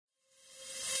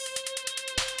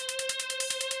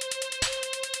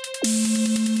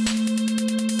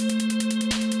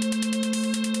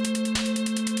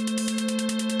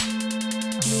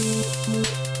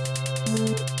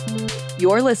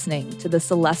You're listening to the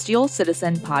Celestial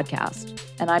Citizen podcast,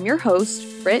 and I'm your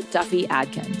host, Britt Duffy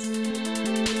Adkins.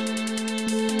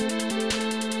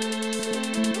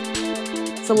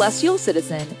 Celestial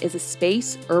Citizen is a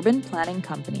space urban planning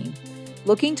company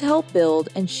looking to help build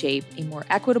and shape a more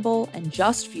equitable and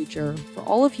just future for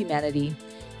all of humanity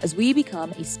as we become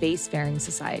a spacefaring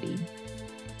society.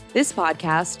 This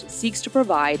podcast seeks to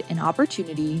provide an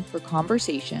opportunity for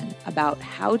conversation about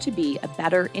how to be a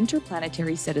better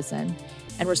interplanetary citizen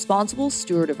and responsible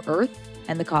steward of Earth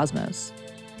and the cosmos.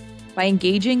 By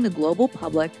engaging the global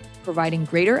public, providing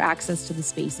greater access to the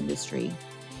space industry,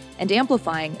 and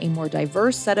amplifying a more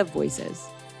diverse set of voices,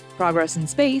 progress in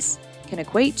space can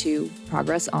equate to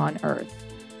progress on Earth.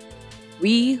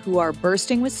 We who are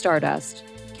bursting with stardust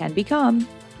can become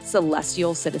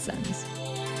celestial citizens.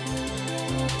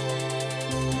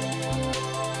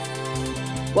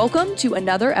 Welcome to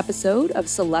another episode of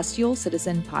Celestial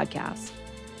Citizen Podcast.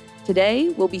 Today,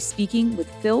 we'll be speaking with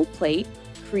Phil Plait,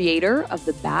 creator of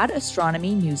the Bad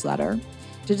Astronomy newsletter,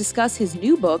 to discuss his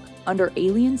new book, Under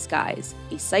Alien Skies,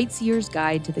 A Sightseer's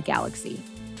Guide to the Galaxy.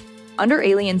 Under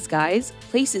Alien Skies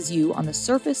places you on the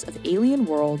surface of alien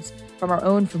worlds from our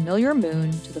own familiar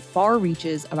moon to the far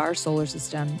reaches of our solar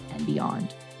system and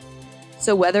beyond.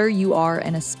 So whether you are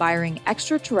an aspiring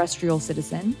extraterrestrial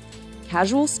citizen,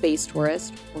 casual space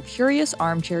tourist, or curious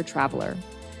armchair traveler,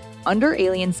 Under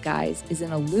Alien Skies is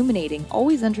an illuminating,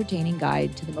 always entertaining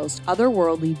guide to the most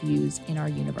otherworldly views in our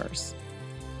universe.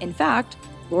 In fact,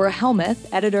 Laura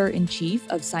Helmuth, editor-in-chief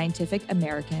of Scientific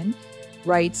American,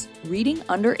 writes, "Reading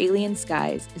Under Alien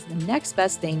Skies is the next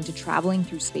best thing to traveling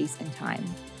through space and time.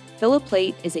 Philip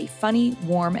Plait is a funny,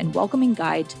 warm, and welcoming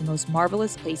guide to the most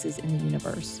marvelous places in the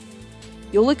universe.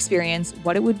 You'll experience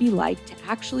what it would be like to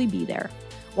actually be there,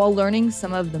 while learning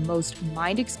some of the most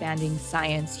mind-expanding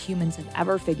science humans have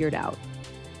ever figured out.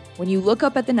 When you look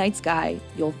up at the night sky,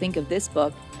 you'll think of this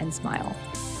book and smile."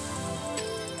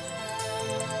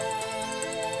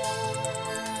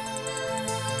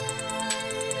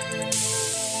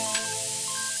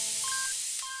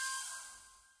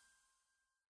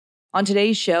 On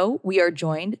today's show, we are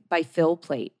joined by Phil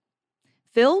Plait.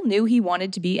 Phil knew he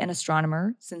wanted to be an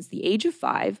astronomer since the age of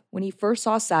 5 when he first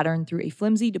saw Saturn through a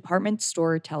flimsy department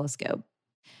store telescope.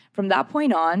 From that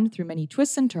point on, through many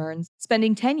twists and turns,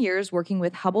 spending 10 years working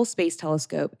with Hubble Space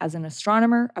Telescope as an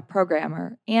astronomer, a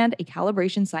programmer, and a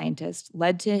calibration scientist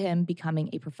led to him becoming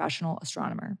a professional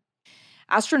astronomer.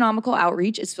 Astronomical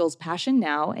outreach is Phil's passion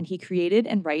now, and he created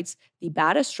and writes the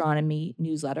Bad Astronomy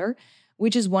newsletter,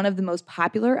 which is one of the most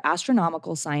popular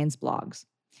astronomical science blogs.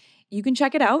 You can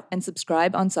check it out and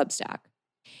subscribe on Substack.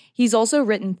 He's also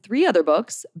written 3 other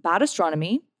books, Bad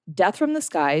Astronomy, Death from the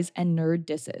Skies, and Nerd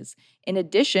Disses, in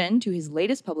addition to his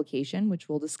latest publication, which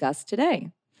we'll discuss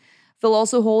today. Phil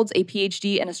also holds a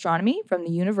PhD in astronomy from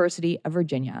the University of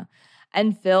Virginia.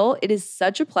 And Phil, it is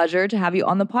such a pleasure to have you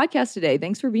on the podcast today.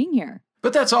 Thanks for being here.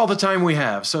 But that's all the time we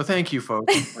have. So thank you,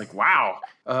 folks. Wow.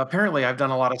 Apparently, I've done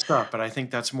a lot of stuff, but I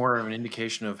think that's more of an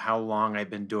indication of how long I've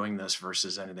been doing this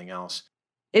versus anything else.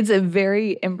 It's a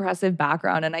very impressive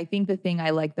background. And I think the thing I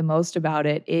like the most about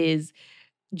it is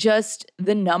just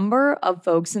the number of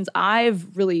folks, since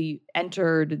I've really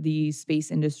entered the space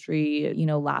industry,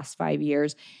 last 5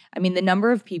 years. I mean, the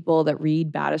number of people that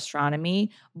read Bad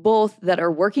Astronomy, both that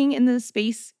are working in the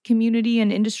space community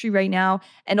and industry right now,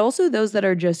 and also those that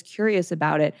are just curious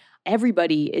about it.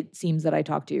 Everybody, it seems that I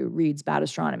talk to, reads Bad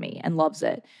Astronomy and loves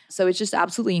it. So it's just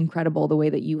absolutely incredible the way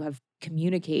that you have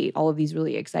communicate all of these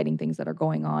really exciting things that are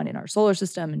going on in our solar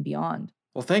system and beyond.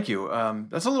 Well, thank you.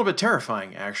 That's a little bit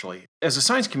terrifying, actually. As a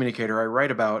science communicator, I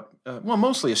write about,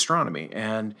 mostly astronomy,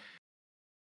 and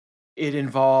it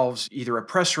involves either a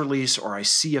press release or I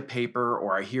see a paper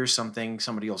or I hear something,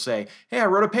 somebody will say, "Hey, I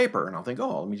wrote a paper," and I'll think,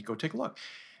 "Oh, let me go take a look."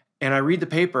 And I read the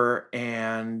paper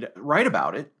and write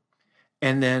about it.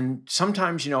 And then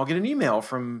sometimes, I'll get an email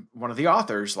from one of the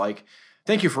authors like,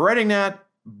 "Thank you for writing that,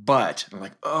 but," and I'm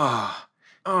like,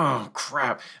 oh,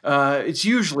 crap. It's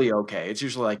usually okay. It's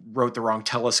usually like wrote the wrong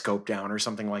telescope down or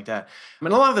something like that. I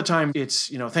mean, a lot of the time it's,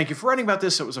 "Thank you for writing about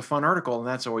this. It was a fun article," and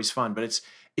that's always fun. But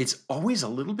it's always a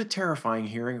little bit terrifying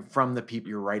hearing from the people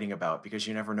you're writing about because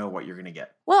you never know what you're going to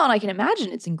get. Well, and I can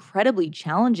imagine it's incredibly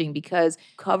challenging because it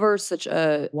covers such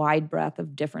a wide breadth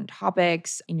of different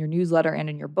topics in your newsletter and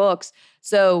in your books.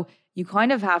 So you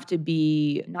kind of have to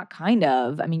be,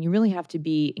 you really have to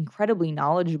be incredibly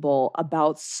knowledgeable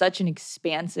about such an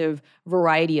expansive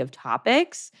variety of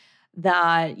topics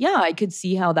that, yeah, I could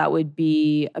see how that would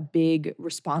be a big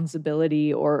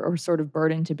responsibility or sort of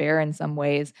burden to bear in some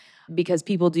ways, because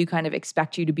people do kind of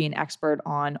expect you to be an expert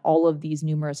on all of these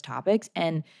numerous topics.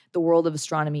 And the world of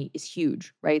astronomy is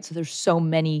huge, right? So there's so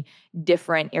many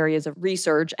different areas of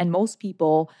research. And most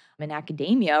people in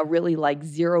academia really like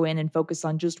zero in and focus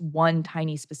on just one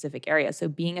tiny specific area. So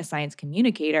being a science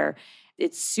communicator,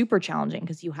 it's super challenging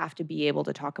because you have to be able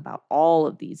to talk about all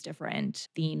of these different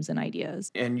themes and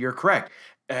ideas. And you're correct.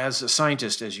 As a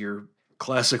scientist, as you're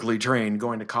classically trained,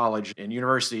 going to college and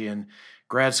university and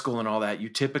grad school and all that, you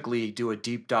typically do a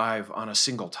deep dive on a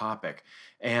single topic.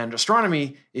 And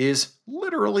astronomy is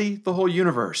literally the whole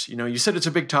universe. You said it's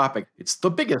a big topic. It's the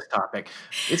biggest topic.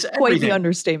 It's Quite the everything.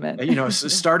 understatement.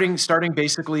 Starting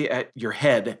basically at your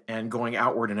head and going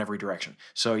outward in every direction.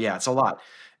 So yeah, it's a lot.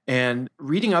 And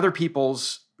reading other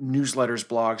people's newsletters,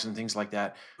 blogs, and things like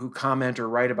that who comment or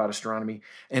write about astronomy.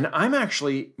 And I'm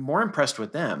actually more impressed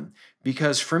with them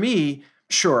because for me,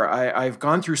 sure, I've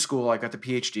gone through school, I got the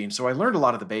PhD, and so I learned a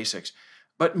lot of the basics.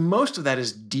 But most of that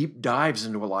is deep dives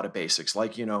into a lot of basics,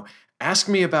 like, ask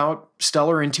me about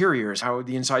stellar interiors, how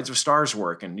the insides of stars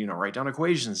work, and, write down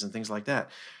equations and things like that.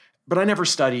 But I never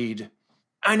studied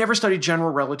general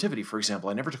relativity, for example.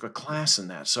 I never took a class in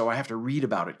that, so I have to read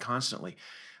about it constantly.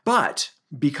 But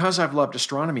because I've loved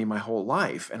astronomy my whole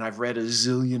life, and I've read a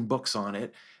zillion books on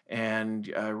it,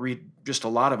 and read just a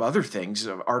lot of other things,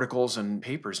 articles and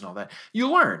papers and all that,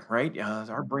 you learn, right?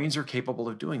 Our brains are capable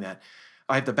of doing that.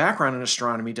 I have the background in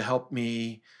astronomy to help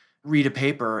me read a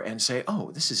paper and say,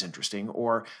 oh, this is interesting.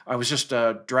 Or I was just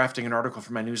drafting an article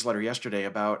for my newsletter yesterday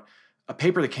about a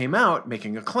paper that came out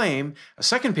making a claim. A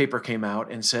second paper came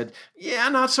out and said, yeah,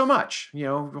 not so much.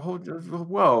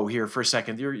 Whoa, here for a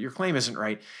second, your claim isn't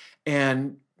right.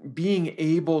 And being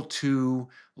able to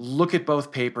look at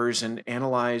both papers and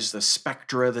analyze the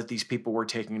spectra that these people were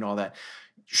taking and all that.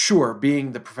 Sure,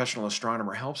 being the professional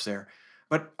astronomer helps there.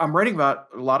 But I'm writing about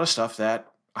a lot of stuff that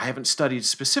I haven't studied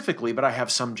specifically, but I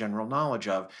have some general knowledge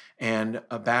of and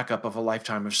a backup of a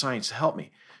lifetime of science to help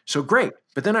me. So great.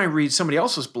 But then I read somebody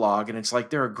else's blog and it's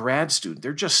like they're a grad student.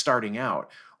 They're just starting out.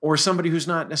 Or somebody who's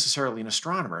not necessarily an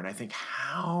astronomer. And I think,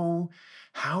 how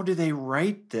do they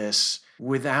write this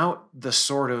without the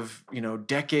sort of,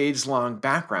 decades long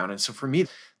background? And so for me,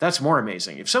 that's more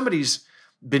amazing. If somebody's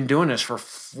been doing this for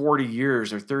 40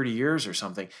 years or 30 years or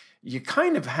something, you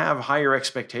kind of have higher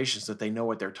expectations that they know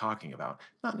what they're talking about.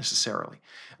 Not necessarily.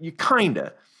 You kind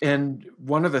of. And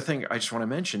one other thing I just want to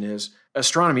mention is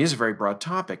astronomy is a very broad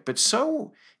topic, but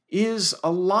so is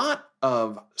a lot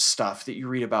of stuff that you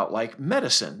read about, like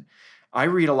medicine. I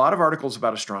read a lot of articles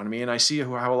about astronomy and I see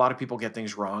how a lot of people get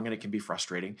things wrong and it can be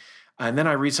frustrating. And then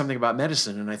I read something about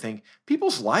medicine and I think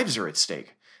people's lives are at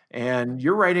stake. And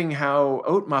you're writing how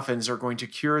oat muffins are going to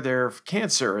cure their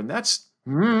cancer. And that's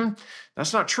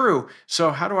not true.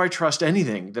 So how do I trust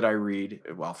anything that I read,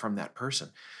 from that person?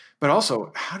 But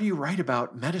also, how do you write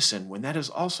about medicine when that is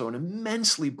also an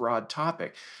immensely broad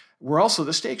topic where also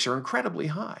the stakes are incredibly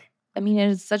high? I mean,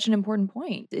 it's such an important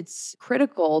point. It's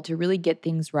critical to really get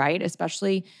things right,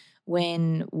 especially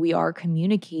when we are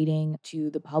communicating to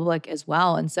the public as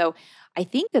well. And so I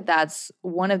think that that's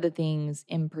one of the things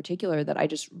in particular that I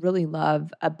just really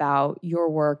love about your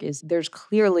work is there's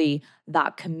clearly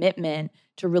that commitment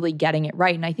to really getting it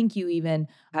right. And I think you even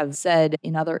have said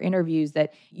in other interviews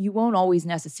that you won't always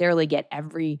necessarily get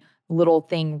every little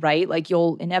thing right. Like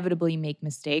you'll inevitably make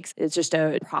mistakes. It's just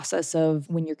a process of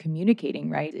when you're communicating,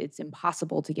 right? It's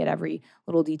impossible to get every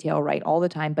little detail right all the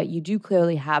time, but you do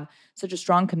clearly have such a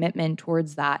strong commitment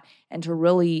towards that and to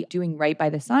really doing right by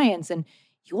the science. And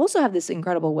you also have this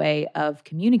incredible way of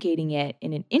communicating it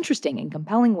in an interesting and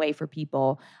compelling way for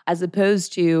people, as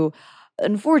opposed to,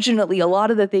 unfortunately, a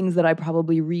lot of the things that I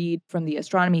probably read from the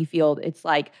astronomy field, it's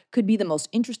like could be the most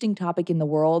interesting topic in the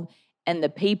world. And the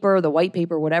paper, the white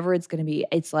paper, whatever it's going to be,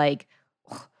 it's like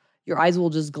your eyes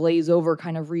will just glaze over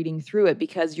kind of reading through it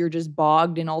because you're just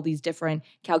bogged in all these different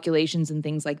calculations and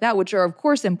things like that, which are, of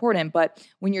course, important. But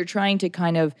when you're trying to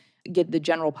kind of get the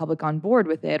general public on board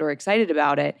with it or excited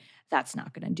about it, that's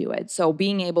not going to do it. So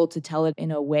being able to tell it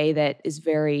in a way that is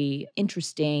very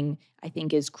interesting, I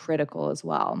think, is critical as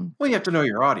well. Well, you have to know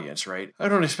your audience, right? I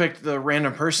don't expect the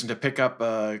random person to pick up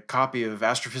a copy of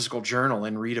Astrophysical Journal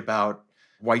and read about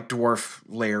white dwarf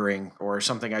layering or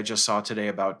something I just saw today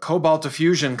about cobalt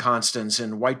diffusion constants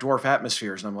in white dwarf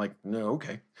atmospheres. And I'm like, no,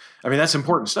 okay. I mean, that's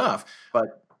important stuff,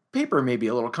 but paper may be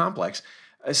a little complex.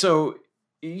 So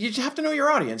you have to know your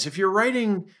audience. If you're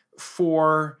writing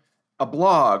for a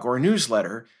blog or a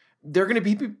newsletter, there are going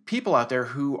to be people out there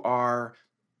who are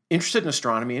interested in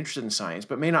astronomy, interested in science,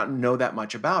 but may not know that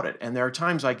much about it. And there are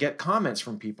times I get comments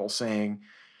from people saying,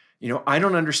 I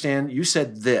don't understand. You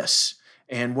said this,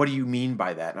 and what do you mean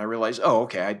by that? And I realize, oh,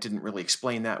 okay, I didn't really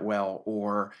explain that well.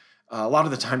 Or a lot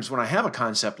of the times when I have a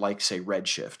concept like, say,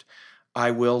 redshift,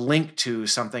 I will link to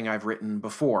something I've written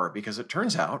before, because it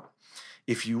turns out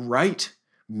if you write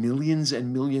millions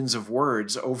and millions of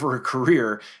words over a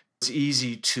career, it's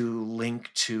easy to link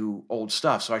to old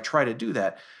stuff. So I try to do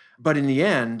that. But in the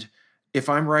end, if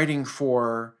I'm writing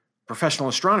for professional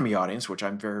astronomy audience, which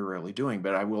I'm very rarely doing,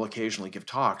 but I will occasionally give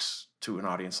talks to an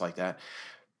audience like that,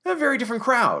 a very different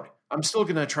crowd. I'm still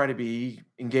going to try to be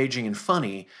engaging and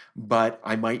funny, but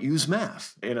I might use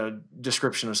math in a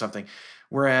description of something.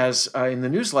 Whereas in the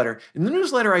newsletter,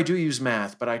 I do use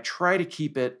math, but I try to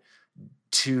keep it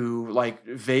to like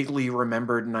vaguely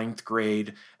remembered ninth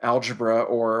grade algebra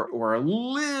or a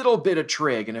little bit of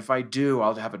trig. And if I do,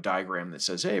 I'll have a diagram that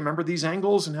says, hey, remember these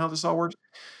angles and how this all works?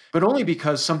 But only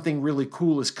because something really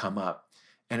cool has come up.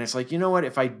 And it's like, you know what?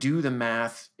 If I do the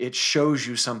math, it shows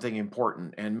you something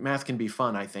important. And math can be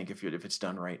fun, I think, if it's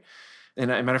done right.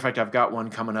 And as a matter of fact, I've got one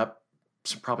coming up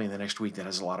probably in the next week that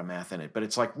has a lot of math in it. But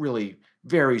it's like really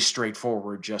very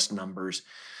straightforward, just numbers.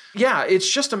 Yeah, it's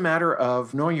just a matter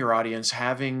of knowing your audience,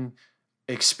 having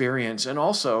experience, and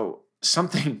also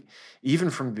something even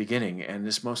from the beginning, and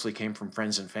this mostly came from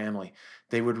friends and family.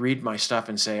 They would read my stuff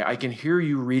and say, I can hear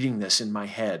you reading this in my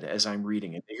head as I'm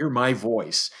reading it. They hear my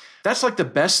voice. That's like the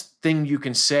best thing you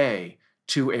can say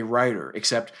to a writer,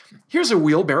 except here's a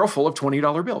wheelbarrow full of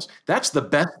 $20 bills. That's the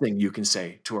best thing you can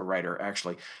say to a writer,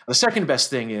 actually. The second best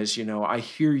thing is, I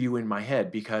hear you in my head,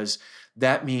 because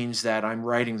that means that I'm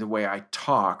writing the way I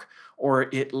talk,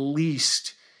 or at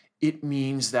least it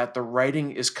means that the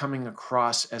writing is coming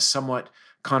across as somewhat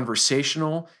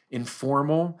conversational,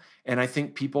 informal, and I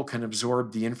think people can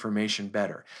absorb the information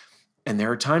better. And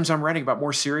there are times I'm writing about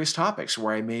more serious topics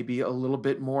where I may be a little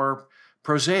bit more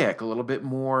prosaic, a little bit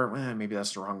more, maybe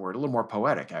that's the wrong word, a little more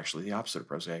poetic, actually, the opposite of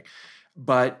prosaic.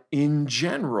 But in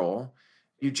general,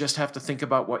 you just have to think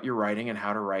about what you're writing and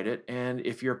how to write it. And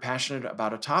if you're passionate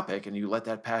about a topic and you let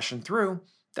that passion through,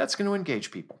 that's going to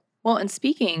engage people. Well, and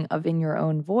speaking of in your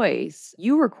own voice,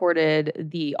 you recorded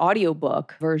the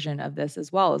audiobook version of this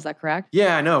as well. Is that correct?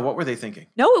 Yeah, I know. What were they thinking?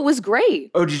 No, it was great.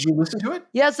 Oh, did you listen to it?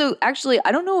 Yeah. So actually,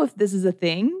 I don't know if this is a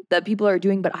thing that people are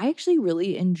doing, but I actually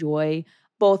really enjoy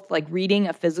both like reading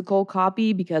a physical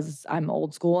copy because I'm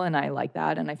old school and I like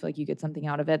that. And I feel like you get something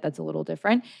out of it that's a little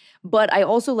different. But I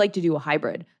also like to do a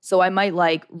hybrid. So I might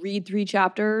like read 3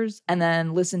 chapters and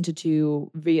then listen to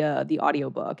 2 via the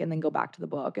audiobook and then go back to the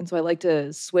book. And so I like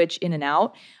to switch in and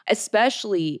out,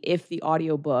 especially if the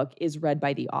audiobook is read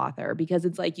by the author, because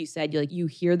it's like you said, you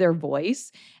hear their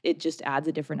voice. It just adds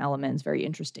a different element. It's very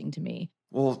interesting to me.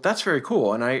 Well, that's very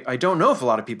cool. And I don't know if a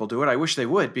lot of people do it. I wish they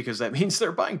would, because that means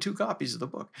they're buying 2 copies of the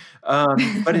book.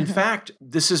 But in fact,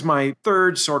 this is my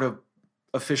 3rd sort of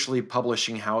officially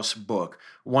publishing house book.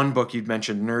 One book you'd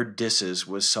mentioned, Nerd Disses,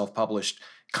 was self-published,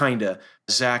 kinda.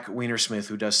 Zach Weinersmith,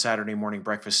 who does Saturday Morning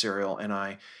Breakfast Cereal, and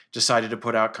I decided to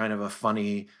put out kind of a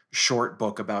funny short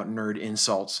book about nerd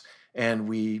insults. And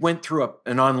we went through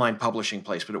an online publishing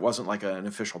place, but it wasn't like an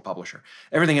official publisher.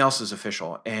 Everything else is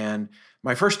official. And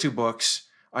my first 2 books,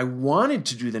 I wanted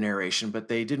to do the narration, but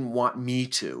they didn't want me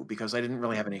to, because I didn't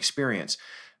really have any experience.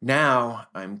 Now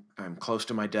I'm close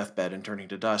to my deathbed and turning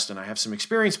to dust, and I have some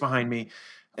experience behind me,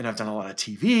 and I've done a lot of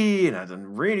TV, and I've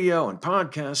done radio and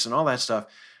podcasts and all that stuff.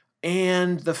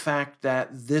 And the fact that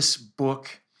this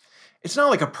book, it's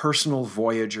not like a personal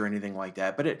voyage or anything like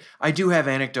that, but I do have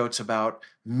anecdotes about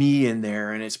me in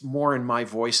there, and it's more in my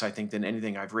voice, I think, than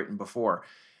anything I've written before.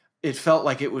 It felt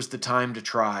like it was the time to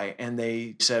try, and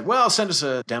they said, well, send us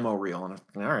a demo reel. And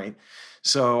I'm, all right.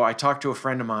 So I talked to a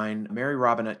friend of mine, Mary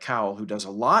Robinette Cowell, who does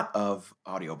a lot of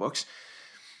audiobooks.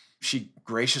 She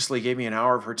graciously gave me an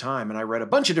hour of her time, and I read a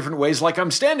bunch of different ways, like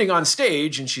I'm standing on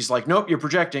stage, and she's like, nope, you're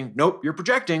projecting. Nope, you're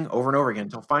projecting, over and over again,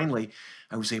 until finally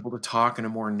I was able to talk in a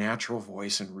more natural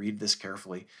voice and read this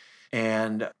carefully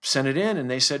and sent it in, and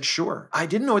they said, sure. I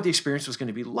didn't know what the experience was going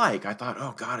to be like. I thought,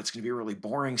 oh God, it's going to be really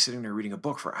boring sitting there reading a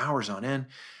book for hours on end.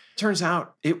 Turns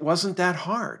out it wasn't that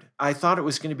hard. I thought it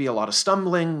was going to be a lot of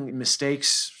stumbling,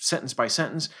 mistakes, sentence by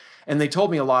sentence. And they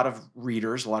told me a lot of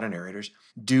readers, a lot of narrators,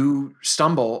 do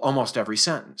stumble almost every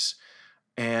sentence.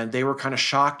 And they were kind of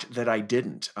shocked that I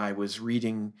didn't. I was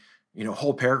reading,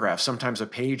 whole paragraphs, sometimes a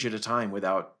page at a time,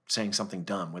 without saying something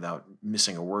dumb, without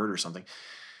missing a word or something.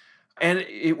 And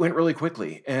it went really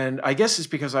quickly. And I guess it's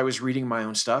because I was reading my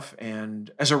own stuff.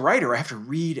 And as a writer, I have to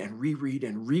read and reread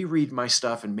and reread my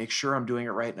stuff and make sure I'm doing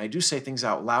it right. And I do say things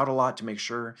out loud a lot to make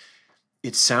sure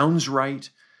it sounds right.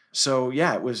 So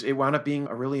yeah, it wound up being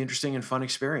a really interesting and fun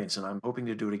experience, and I'm hoping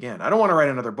to do it again. I don't want to write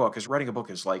another book, because writing a book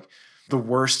is like the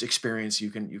worst experience you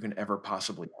can ever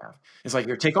possibly have. It's like,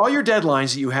 here, take all your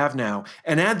deadlines that you have now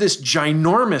and add this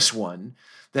ginormous one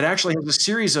that actually has a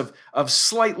series of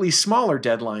slightly smaller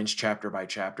deadlines chapter by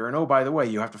chapter. And oh, by the way,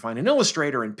 you have to find an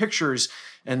illustrator and pictures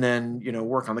and then,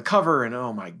 work on the cover. And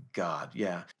oh my God,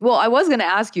 yeah. Well, I was going to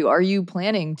ask you, are you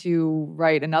planning to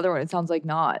write another one? It sounds like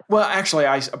not. Well, actually,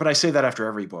 I say that after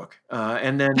every book.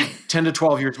 And then 10 to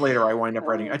 12 years later, I wind up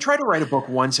writing. I try to write a book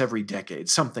once every decade,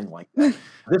 something like that.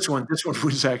 This one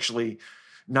was actually,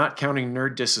 not counting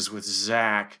Nerd Disses with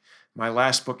Zach, my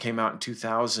last book came out in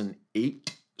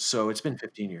 2008. So it's been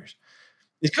 15 years.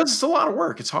 It's because it's a lot of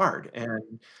work. It's hard.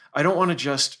 And I don't want to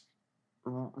just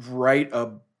write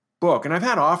a book. And I've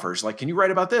had offers like, can you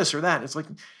write about this or that? And it's like,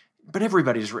 but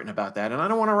everybody's written about that. And I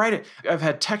don't want to write it. I've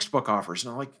had textbook offers.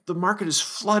 And I'm like, the market is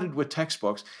flooded with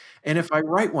textbooks. And if I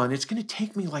write one, it's going to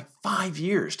take me like 5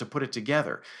 years to put it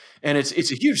together. And it's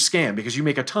a huge scam because you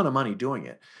make a ton of money doing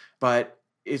it. But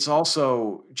it's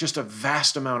also just a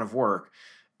vast amount of work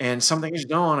and something I just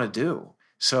don't want to do.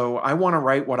 So I want to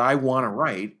write what I want to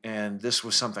write, and this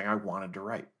was something I wanted to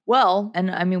write. Well, and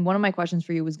I mean, one of my questions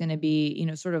for you was going to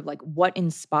be, sort of like what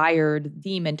inspired the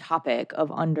theme and topic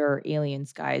of Under Alien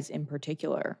Skies in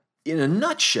particular? In a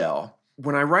nutshell,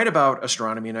 when I write about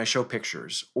astronomy and I show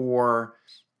pictures, or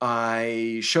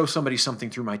I show somebody something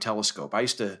through my telescope. I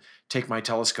used to take my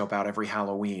telescope out every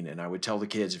Halloween, and I would tell the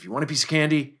kids, if you want a piece of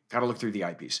candy, got to look through the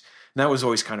eyepiece. And that was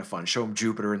always kind of fun. Show them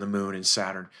Jupiter and the moon and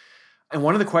Saturn. And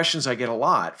one of the questions I get a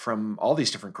lot from all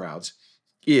these different crowds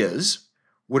is,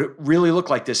 would it really look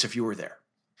like this if you were there?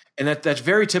 And that's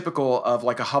very typical of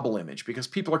like a Hubble image, because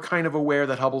people are kind of aware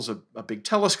that Hubble's a big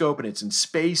telescope and it's in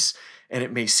space and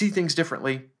it may see things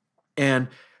differently. And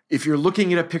if you're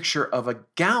looking at a picture of a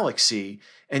galaxy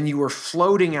and you were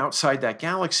floating outside that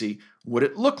galaxy, would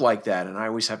it look like that? And I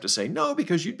always have to say no,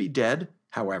 because you'd be dead.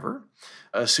 However,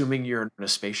 assuming you're in a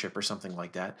spaceship or something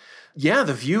like that, yeah,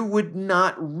 the view would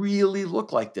not really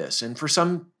look like this. And for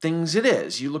some things it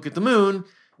is. You look at the moon,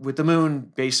 with the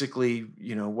moon, basically,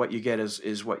 what you get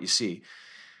is what you see.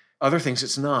 Other things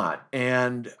it's not.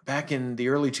 And back in the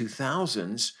early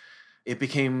 2000s, it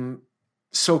became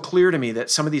so clear to me that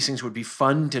some of these things would be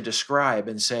fun to describe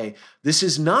and say, this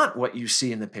is not what you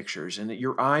see in the pictures, and that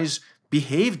your eyes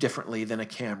behave differently than a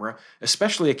camera,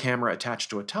 especially a camera attached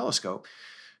to a telescope.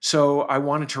 So I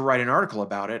wanted to write an article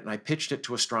about it, and I pitched it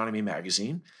to Astronomy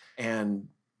Magazine and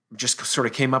just sort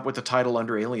of came up with the title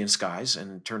Under Alien Skies,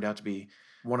 and it turned out to be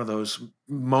one of those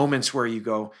moments where you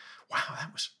go, wow,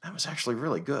 that was actually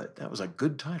really good. That was a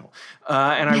good title.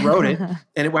 And I wrote it,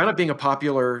 and it wound up being a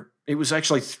popular, it was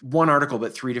actually one article,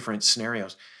 but 3 different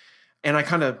scenarios. And I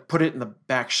kind of put it in the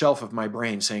back shelf of my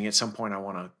brain, saying at some point I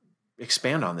want to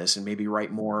expand on this and maybe write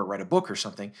a book or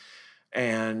something.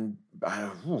 And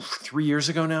 3 years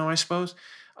ago now, I suppose,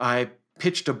 I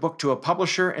pitched a book to a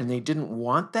publisher and they didn't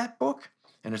want that book.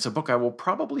 And it's a book I will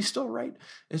probably still write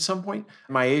at some point.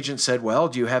 My agent said, well,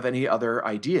 do you have any other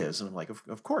ideas? And I'm like,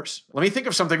 of course. Let me think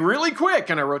of something really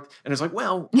quick. And I wrote, and it's like,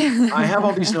 well, I have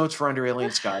all these notes for Under Alien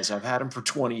Skies. I've had them for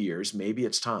 20 years. Maybe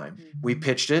it's time. We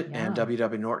pitched it and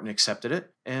W.W. Norton accepted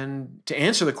it. And to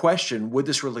answer the question, would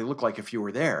this really look like if you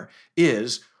were there,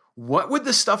 is what would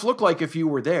this stuff look like if you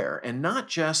were there? And not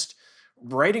just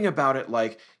writing about it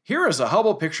like, here is a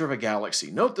Hubble picture of a galaxy.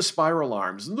 Note the spiral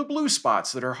arms and the blue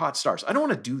spots that are hot stars. I don't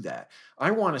want to do that.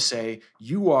 I want to say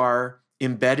you are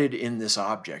embedded in this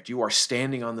object. You are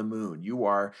standing on the moon. You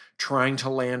are trying to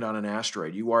land on an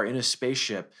asteroid. You are in a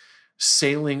spaceship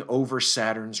sailing over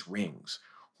Saturn's rings.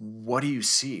 What do you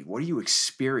see? What do you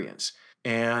experience?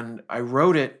 And I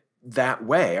wrote it that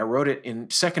way. I wrote it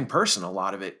in second person. A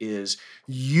lot of it is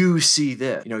you see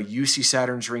this, you see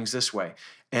Saturn's rings this way,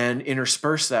 and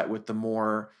intersperse that with the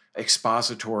more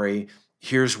expository,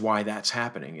 here's why that's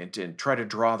happening, and try to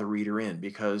draw the reader in,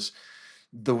 because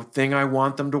the thing I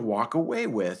want them to walk away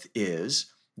with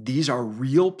is these are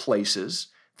real places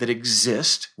that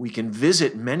exist. We can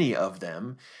visit many of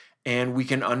them, and we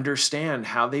can understand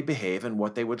how they behave and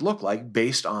what they would look like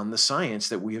based on the science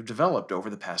that we have developed over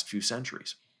the past few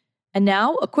centuries. And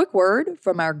now a quick word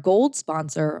from our gold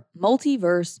sponsor,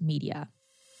 Multiverse Media.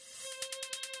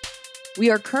 We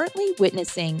are currently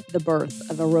witnessing the birth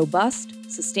of a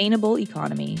robust, sustainable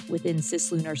economy within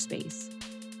cislunar space.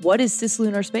 What is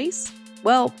cislunar space?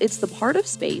 Well, it's the part of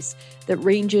space that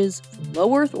ranges from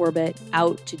low Earth orbit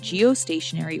out to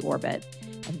geostationary orbit,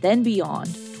 and then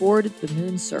beyond toward the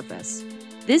moon's surface.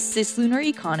 This cislunar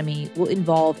economy will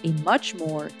involve a much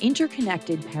more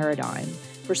interconnected paradigm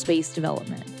for space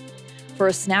development. For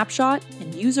a snapshot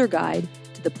and user guide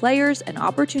to to the players and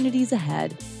opportunities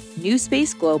ahead, New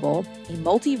Space Global, a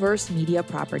multiverse media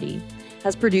property,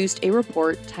 has produced a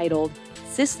report titled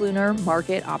Cislunar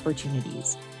Market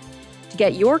Opportunities. To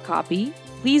get your copy,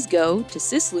 please go to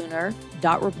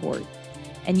cislunar.report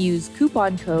and use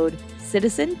coupon code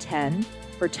CITIZEN10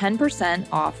 for 10%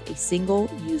 off a single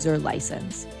user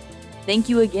license. Thank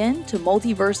you again to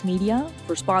Multiverse Media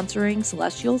for sponsoring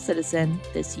Celestial Citizen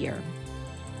this year.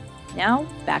 Now,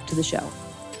 back to the show.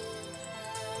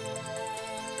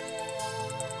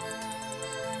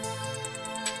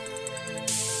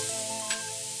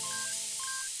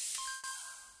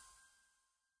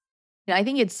 I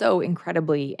think it's so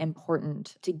incredibly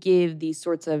important to give these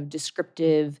sorts of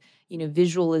descriptive,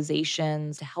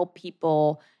 visualizations to help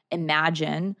people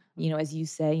imagine, as you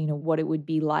say, what it would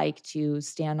be like to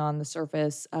stand on the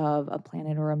surface of a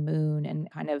planet or a moon and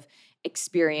kind of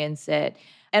experience it.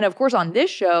 And of course, on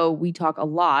this show, we talk a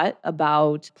lot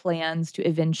about plans to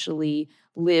eventually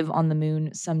live on the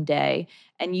moon someday.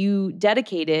 And you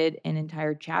dedicated an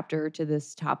entire chapter to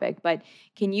this topic. But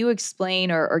can you explain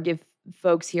or give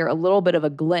folks here a little bit of a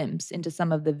glimpse into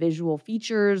some of the visual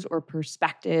features or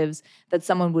perspectives that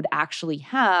someone would actually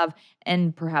have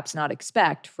and perhaps not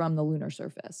expect from the lunar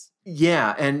surface?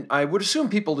 Yeah, and I would assume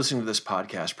people listening to this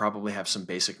podcast probably have some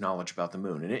basic knowledge about the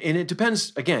moon. And it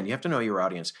depends, again, you have to know your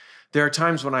audience. There are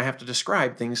times when I have to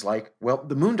describe things like, well,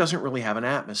 the moon doesn't really have an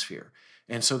atmosphere.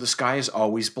 And so the sky is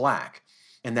always black.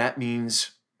 And that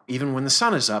means even when the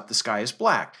sun is up, the sky is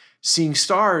black. Seeing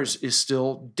stars is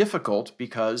still difficult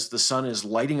because the sun is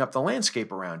lighting up the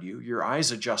landscape around you. Your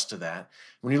eyes adjust to that.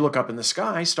 When you look up in the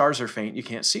sky, stars are faint, you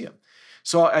can't see them.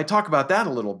 So I talk about that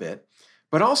a little bit,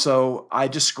 but also I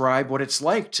describe what it's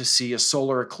like to see a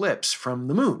solar eclipse from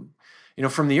the moon.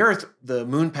 From the Earth, the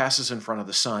moon passes in front of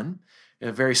the sun,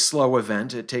 a very slow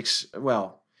event. It takes,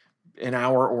 an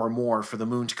hour or more for the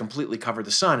moon to completely cover the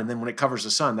sun. And then when it covers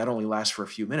the sun, that only lasts for a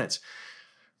few minutes.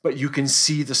 But you can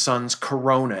see the sun's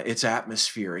corona, its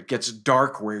atmosphere. It gets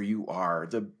dark where you are.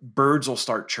 The birds will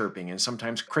start chirping, and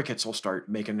sometimes crickets will start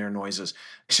making their noises.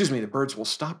 The birds will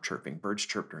stop chirping. Birds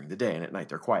chirp during the day, and at night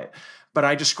they're quiet. But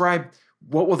I describe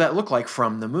what will that look like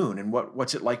from the moon, and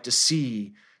what's it like to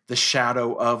see the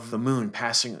shadow of the moon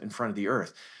passing in front of the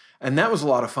Earth. And that was a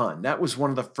lot of fun. That was one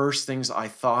of the first things I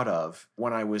thought of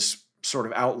when I was sort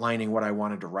of outlining what I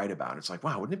wanted to write about. It's like,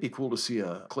 wow, wouldn't it be cool to see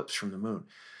an eclipse from the moon?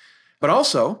 But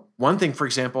also, one thing, for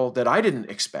example, that I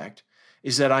didn't expect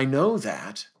is that I know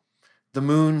that the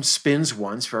moon spins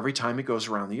once for every time it goes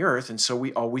around the Earth, and so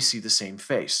we always see the same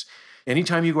face.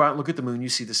 Anytime you go out and look at the moon, you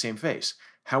see the same face.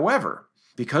 However,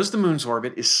 because the moon's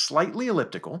orbit is slightly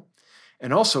elliptical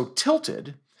and also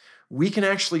tilted, we can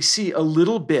actually see a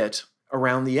little bit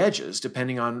around the edges,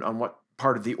 depending on what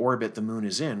part of the orbit the moon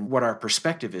is in, what our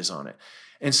perspective is on it.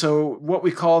 And so what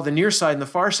we call the near side and the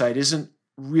far side isn't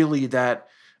really that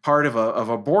part of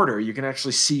a border. You can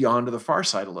actually see onto the far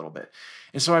side a little bit.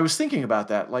 And so I was thinking about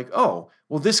that, like, oh,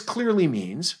 well, this clearly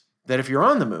means that if you're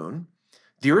on the moon,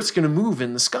 the Earth's going to move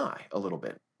in the sky a little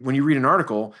bit. When you read an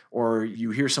article or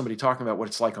you hear somebody talking about what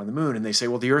it's like on the moon and they say,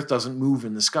 well, the Earth doesn't move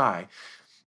in the sky.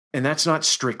 And that's not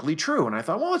strictly true. And I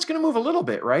thought, well, it's going to move a little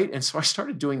bit, right? And so I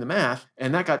started doing the math,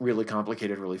 and that got really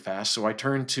complicated really fast. So I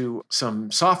turned to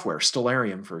some software,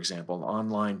 Stellarium, for example,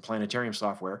 online planetarium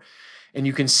software. And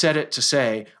you can set it to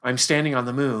say, I'm standing on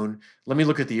the moon. Let me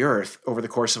look at the Earth over the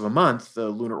course of a month, the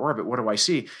lunar orbit. What do I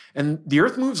see? And the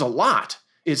Earth moves a lot.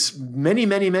 It's many,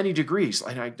 many, many degrees.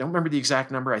 I don't remember the exact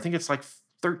number. I think it's like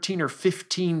 13 or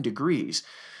 15 degrees,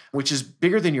 which is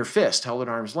bigger than your fist held at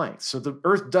arm's length. So the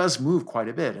Earth does move quite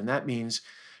a bit. And that means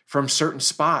from certain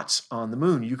spots on the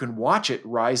moon, you can watch it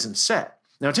rise and set.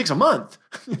 Now, it takes a month.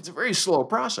 It's a very slow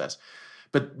process.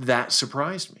 But that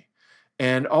surprised me.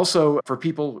 And also, for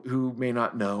people who may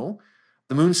not know,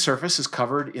 the moon's surface is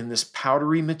covered in this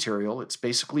powdery material. It's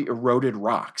basically eroded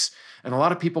rocks. And a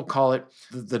lot of people call it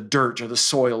the dirt or the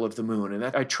soil of the moon.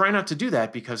 And I try not to do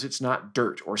that because it's not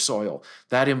dirt or soil.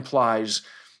 That implies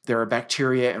there are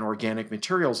bacteria and organic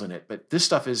materials in it. But this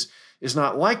stuff is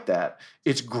not like that.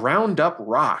 It's ground up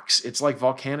rocks. It's like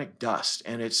volcanic dust.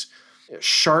 And it's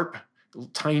sharp,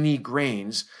 tiny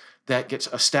grains that gets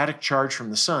a static charge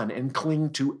from the sun and cling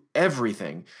to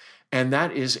everything. And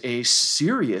that is a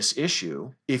serious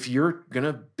issue if you're going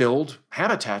to build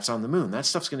habitats on the moon. That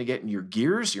stuff's going to get in your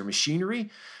gears, your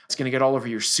machinery. It's going to get all over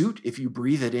your suit. If you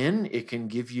breathe it in, it can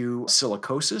give you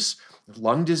silicosis,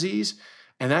 lung disease.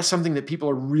 And that's something that people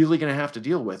are really going to have to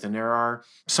deal with. And there are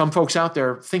some folks out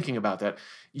there thinking about that.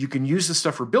 You can use this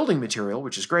stuff for building material,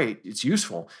 which is great. It's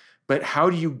useful. But how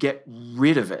do you get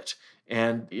rid of it?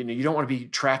 And you don't want to be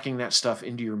tracking that stuff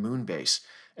into your moon base.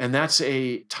 And that's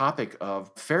a topic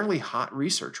of fairly hot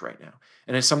research right now.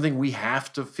 And it's something we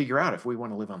have to figure out if we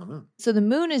want to live on the moon. So the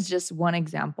moon is just one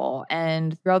example.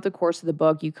 And throughout the course of the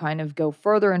book, you kind of go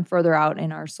further and further out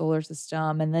in our solar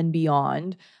system and then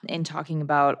beyond in talking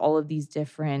about all of these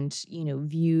different,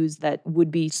 views that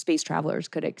would-be space travelers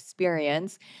could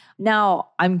experience. Now,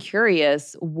 I'm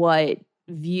curious what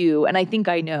view, and I think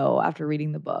I know after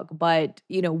reading the book, but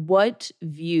what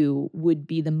view would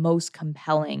be the most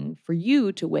compelling for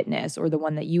you to witness or the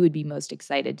one that you would be most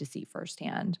excited to see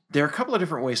firsthand? There are a couple of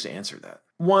different ways to answer that.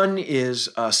 One is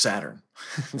Saturn.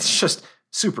 It's just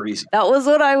super easy. That was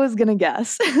what I was going to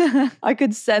guess. I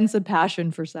could sense a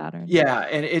passion for Saturn. Yeah,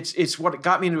 and it's what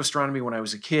got me into astronomy when I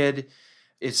was a kid.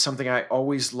 It's something I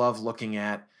always love looking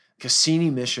at. Cassini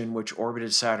mission, which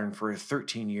orbited Saturn for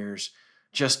 13 years,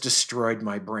 just destroyed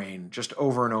my brain just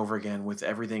over and over again with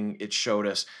everything it showed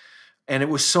us. And it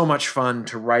was so much fun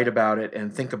to write about it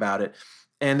and think about it.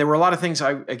 And there were a lot of things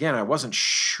I wasn't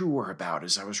sure about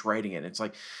as I was writing it. It's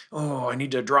like, oh, I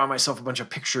need to draw myself a bunch of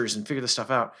pictures and figure this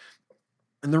stuff out.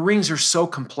 And the rings are so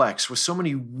complex with so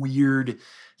many weird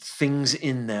things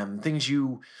in them, things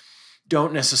you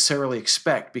don't necessarily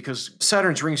expect, because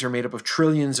Saturn's rings are made up of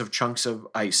trillions of chunks of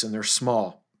ice, and they're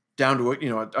small, down to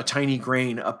a tiny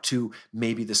grain up to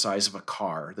maybe the size of a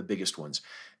car, the biggest ones.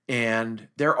 And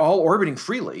they're all orbiting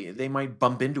freely. They might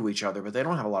bump into each other, but they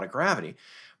don't have a lot of gravity.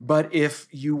 But if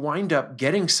you wind up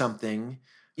getting something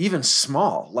even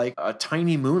small, like a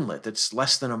tiny moonlet that's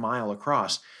less than a mile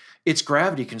across, its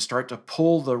gravity can start to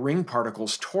pull the ring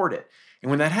particles toward it. And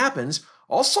when that happens,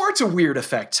 all sorts of weird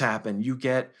effects happen. You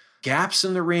get gaps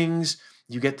in the rings.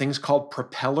 You get things called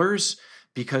propellers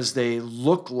because they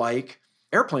look like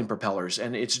airplane propellers,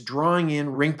 and it's drawing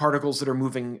in ring particles that are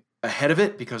moving ahead of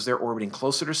it because they're orbiting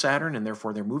closer to Saturn and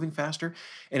therefore they're moving faster.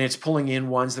 And it's pulling in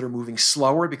ones that are moving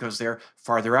slower because they're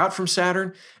farther out from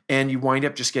Saturn. And you wind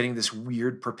up just getting this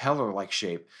weird propeller-like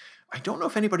shape. I don't know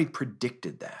if anybody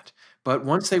predicted that, but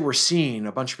once they were seen,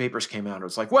 a bunch of papers came out. It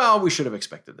was like, well, we should have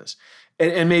expected this.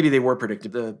 And maybe they were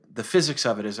predicted. The physics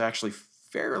of it is actually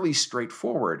fairly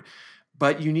straightforward,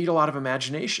 but you need a lot of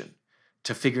imagination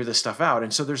to figure this stuff out.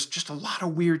 And so there's just a lot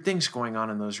of weird things going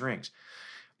on in those rings.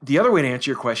 The other way to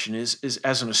answer your question is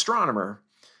as an astronomer,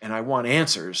 and I want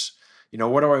answers,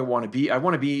 what do I want to be? I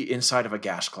want to be inside of a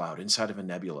gas cloud, inside of a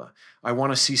nebula. I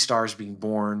want to see stars being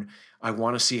born. I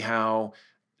want to see how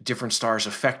different stars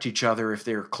affect each other if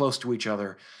they're close to each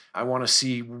other. I want to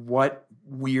see what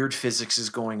weird physics is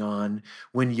going on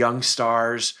when young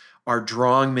stars are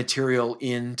drawing material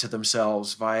into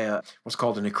themselves via what's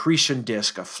called an accretion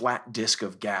disk, a flat disk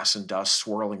of gas and dust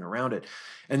swirling around it.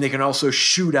 And they can also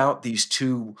shoot out these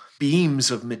two beams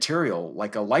of material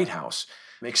like a lighthouse,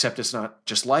 except it's not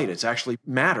just light, it's actually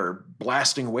matter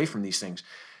blasting away from these things.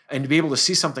 And to be able to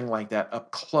see something like that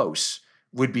up close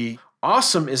would be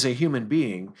awesome as a human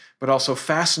being, but also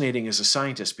fascinating as a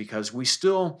scientist, because we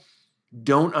still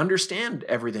don't understand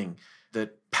everything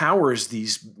that powers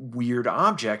these weird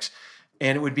objects.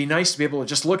 And it would be nice to be able to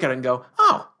just look at it and go,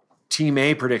 oh, team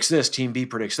A predicts this, team B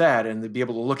predicts that, and to be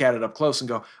able to look at it up close and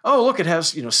go, oh, look, it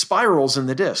has, spirals in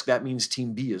the disk. That means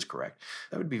team B is correct.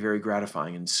 That would be very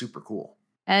gratifying and super cool.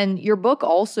 And your book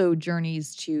also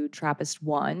journeys to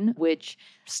TRAPPIST-1, which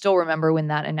still remember when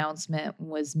that announcement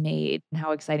was made and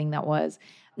how exciting that was.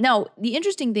 Now, the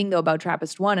interesting thing, though, about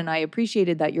TRAPPIST-1, and I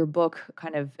appreciated that your book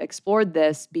kind of explored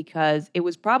this because it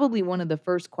was probably one of the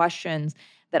first questions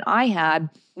that I had,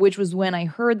 which was when I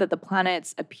heard that the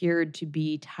planets appeared to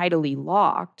be tidally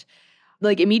locked.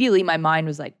 Like immediately my mind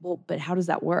was like, well, but how does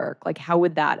that work? Like, how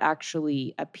would that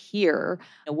actually appear?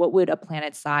 What would a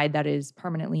planet side that is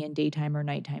permanently in daytime or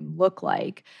nighttime look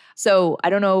like? So I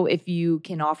don't know if you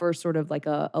can offer sort of like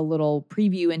a little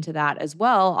preview into that as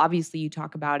well. Obviously, you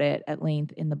talk about it at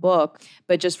length in the book,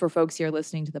 but just for folks here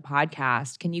listening to the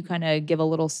podcast, can you kind of give a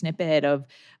little snippet of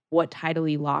what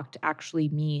tidally locked actually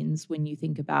means when you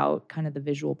think about kind of the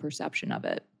visual perception of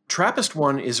it?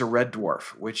 TRAPPIST-1 is a red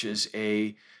dwarf, which is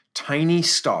a tiny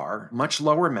star, much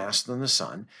lower mass than the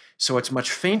sun, so it's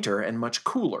much fainter and much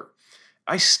cooler.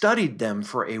 I studied them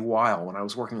for a while when I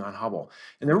was working on Hubble,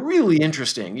 and they're really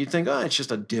interesting. You'd think, oh, it's just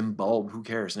a dim bulb, who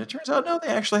cares? And it turns out, no, they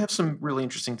actually have some really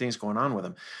interesting things going on with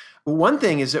them. But one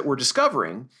thing is that we're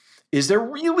discovering is they're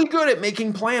really good at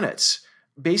making planets.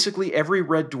 Basically, every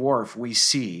red dwarf we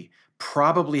see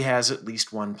probably has at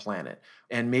least one planet,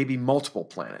 and maybe multiple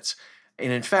planets.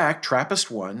 And in fact,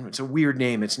 TRAPPIST-1, it's a weird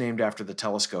name. It's named after the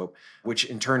telescope, which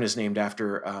in turn is named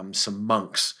after some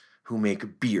monks who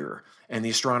make beer. And the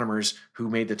astronomers who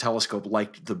made the telescope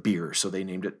liked the beer, so they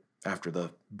named it after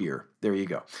the beer. There you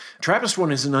go.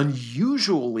 TRAPPIST-1 is an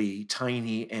unusually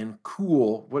tiny and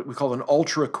cool, what we call an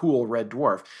ultra-cool red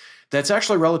dwarf, that's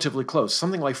actually relatively close,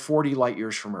 something like 40 light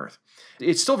years from Earth.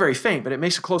 It's still very faint, but it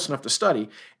makes it close enough to study,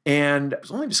 and it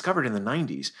was only discovered in the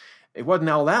 90s. It wasn't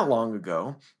now that long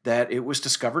ago that it was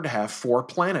discovered to have 4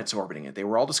 planets orbiting it. They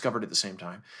were all discovered at the same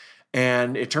time.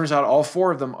 And it turns out all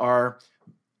 4 of them are,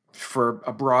 for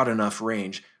a broad enough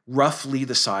range, roughly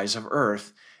the size of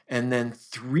Earth. And then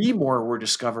 3 more were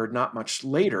discovered not much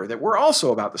later that were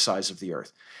also about the size of the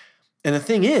Earth. And the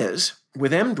thing is,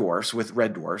 with M dwarfs, with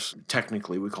red dwarfs,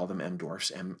 technically we call them M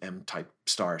dwarfs, M-type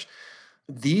stars,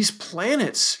 these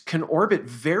planets can orbit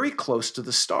very close to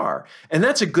the star. And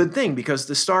that's a good thing because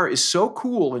the star is so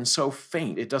cool and so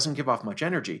faint, it doesn't give off much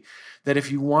energy, that if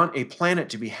you want a planet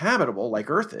to be habitable like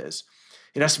Earth is,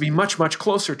 it has to be much, much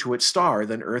closer to its star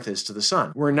than Earth is to the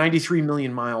sun. We're 93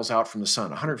 million miles out from the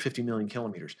sun, 150 million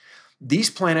kilometers. These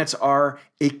planets are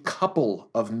a couple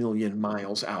of million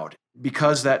miles out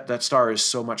because that star is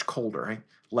so much colder, right?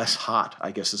 Less hot,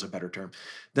 I guess is a better term,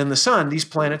 than the sun. These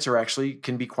planets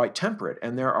can be quite temperate.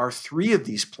 And there are 3 of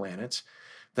these planets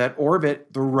that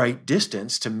orbit the right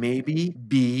distance to maybe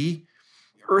be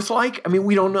Earth-like. I mean,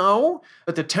 we don't know,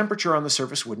 but the temperature on the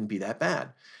surface wouldn't be that bad.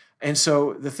 And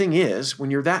so the thing is,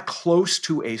 when you're that close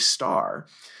to a star,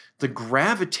 the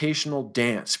gravitational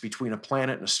dance between a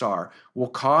planet and a star will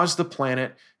cause the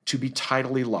planet to be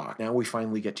tidally locked. Now we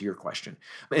finally get to your question.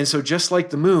 And so just like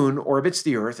the moon orbits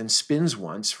the Earth and spins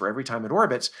once for every time it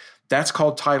orbits, that's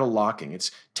called tidal locking.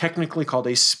 It's technically called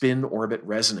a spin-orbit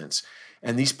resonance.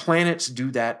 And these planets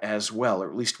do that as well, or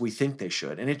at least we think they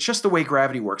should. And it's just the way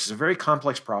gravity works. It's a very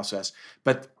complex process,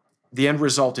 but the end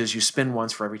result is you spin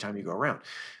once for every time you go around.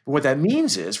 But what that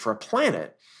means is, for a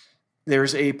planet,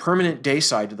 there's a permanent day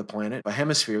side to the planet, a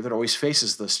hemisphere that always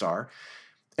faces the star,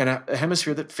 and a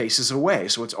hemisphere that faces away.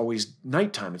 So it's always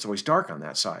nighttime. It's always dark on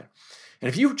that side. And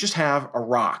if you just have a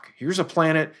rock, here's a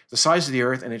planet the size of the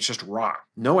Earth, and it's just rock,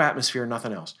 no atmosphere,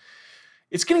 nothing else,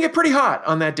 it's going to get pretty hot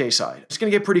on that day side. It's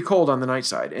going to get pretty cold on the night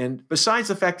side. And besides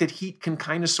the fact that heat can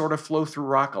kind of sort of flow through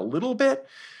rock a little bit,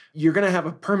 you're going to have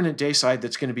a permanent day side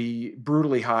that's going to be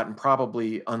brutally hot and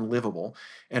probably unlivable,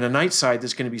 and a night side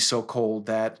that's going to be so cold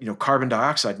that, carbon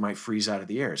dioxide might freeze out of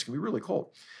the air. It's going to be really cold.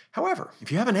 However,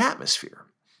 if you have an atmosphere,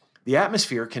 the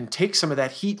atmosphere can take some of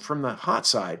that heat from the hot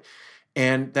side,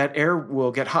 and that air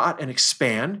will get hot and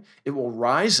expand. It will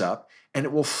rise up, and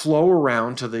it will flow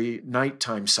around to the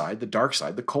nighttime side, the dark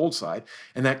side, the cold side,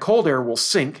 and that cold air will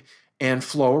sink and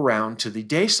flow around to the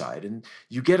day side. And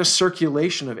you get a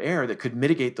circulation of air that could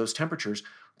mitigate those temperatures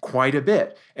quite a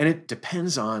bit. And it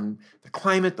depends on the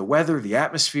climate, the weather, the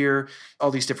atmosphere,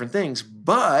 all these different things.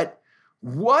 But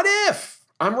what if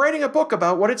I'm writing a book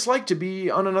about what it's like to be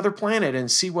on another planet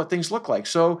and see what things look like?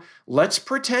 So let's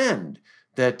pretend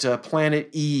that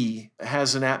planet E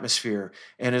has an atmosphere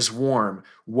and is warm.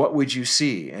 What would you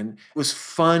see? And it was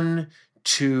fun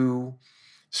to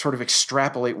sort of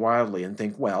extrapolate wildly and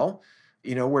think, well,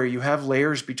 where you have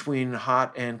layers between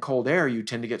hot and cold air, you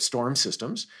tend to get storm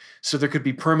systems. So there could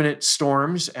be permanent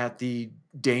storms at the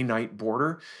day-night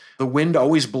border. The wind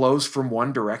always blows from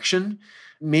one direction.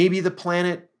 Maybe the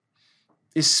planet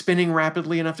is spinning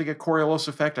rapidly enough to get Coriolis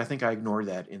effect. I think I ignored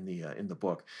that in the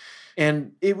book.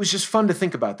 And it was just fun to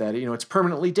think about that. It's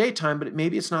permanently daytime, but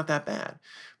maybe it's not that bad.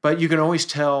 But you can always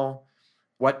tell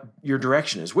what your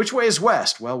direction is. Which way is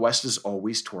west? Well, west is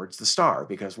always towards the star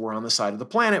because we're on the side of the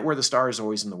planet where the star is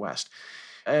always in the west.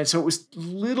 And so it was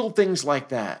little things like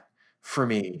that for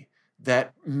me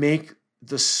that make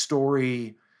the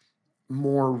story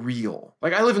more real.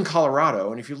 Like, I live in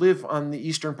Colorado, and if you live on the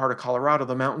eastern part of Colorado,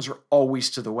 the mountains are always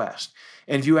to the west.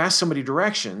 And if you ask somebody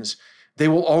directions, they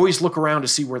will always look around to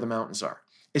see where the mountains are.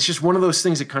 It's just one of those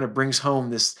things that kind of brings home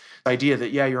this idea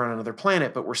that, yeah, you're on another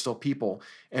planet, but we're still people,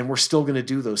 and we're still going to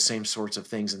do those same sorts of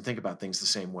things and think about things the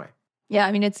same way. Yeah,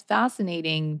 I mean, it's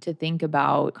fascinating to think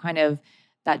about kind of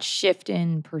that shift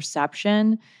in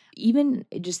perception. Even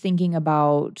just thinking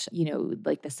about,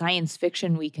 like the science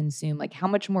fiction we consume, like how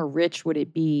much more rich would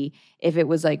it be if it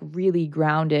was like really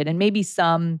grounded? And maybe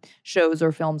some shows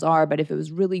or films are, but if it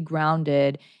was really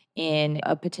grounded in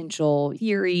a potential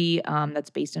theory that's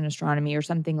based in astronomy or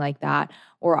something like that,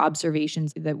 or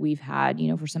observations that we've had,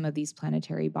 for some of these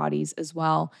planetary bodies as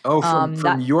well. Oh,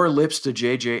 from your lips to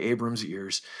J.J. Abrams'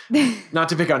 ears. Not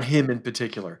to pick on him in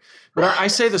particular. But I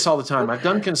say this all the time. I've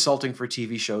done consulting for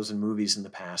TV shows and movies in the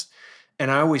past, and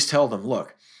I always tell them,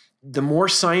 look, the more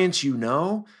science you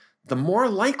know, the more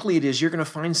likely it is you're going to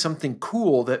find something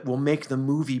cool that will make the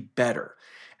movie better.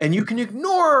 And you can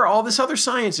ignore all this other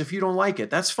science if you don't like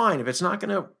it. That's fine. If it's not going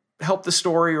to help the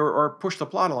story or push the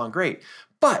plot along, great.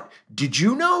 But did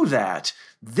you know that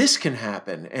this can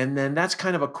happen? And then that's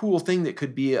kind of a cool thing that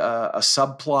could be a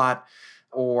subplot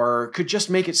or could just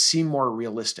make it seem more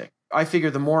realistic. I figure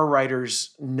the more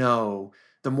writers know,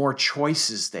 the more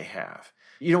choices they have.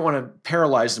 You don't want to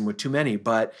paralyze them with too many,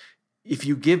 but if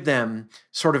you give them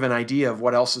sort of an idea of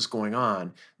what else is going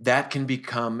on, that can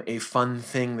become a fun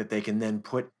thing that they can then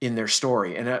put in their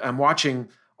story. And I'm watching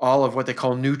all of what they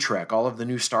call New Trek, all of the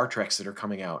new Star Treks that are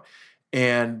coming out.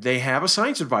 And they have a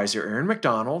science advisor, Erin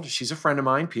McDonald. She's a friend of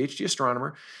mine, PhD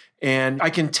astronomer. And I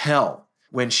can tell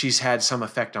when she's had some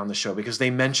effect on the show because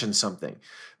they mention something.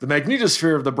 The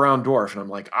magnetosphere of the brown dwarf. And I'm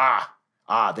like,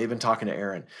 they've been talking to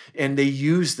Erin. And they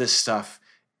use this stuff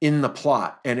in the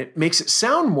plot, and it makes it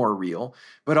sound more real,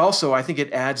 but also I think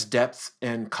it adds depth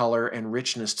and color and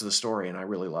richness to the story, and I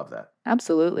really love that.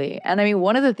 Absolutely. And I mean,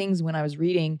 one of the things when I was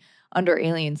reading Under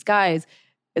Alien Skies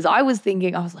is I was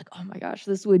like, oh my gosh,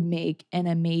 this would make an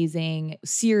amazing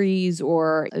series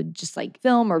or just like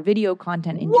film or video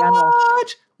content in general.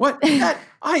 What? That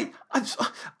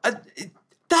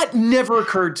that never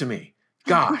occurred to me.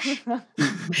 Gosh.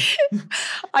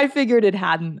 I figured it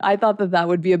hadn't. I thought that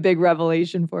would be a big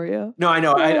revelation for you. No, I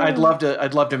know. I'd love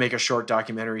to make a short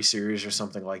documentary series or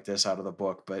something like this out of the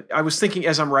book. But I was thinking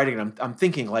as I'm writing it, I'm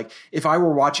thinking like, if I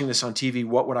were watching this on TV,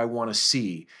 what would I want to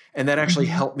see? And that actually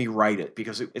helped me write it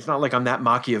because it's not like I'm that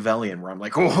Machiavellian where I'm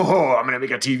like, oh, I'm going to make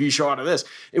a TV show out of this.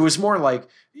 It was more like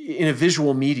in a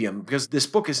visual medium because this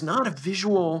book is not a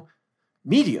visual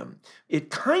medium.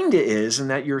 It kind of is in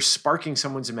that you're sparking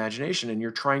someone's imagination and you're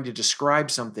trying to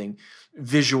describe something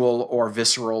visual or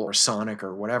visceral or sonic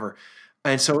or whatever.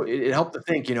 And so it helped to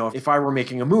think, if I were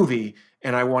making a movie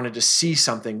and I wanted to see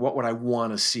something, what would I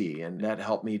want to see? And that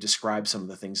helped me describe some of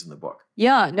the things in the book.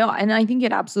 Yeah, no, and I think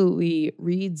it absolutely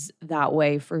reads that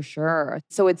way for sure.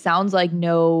 So it sounds like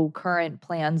no current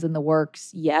plans in the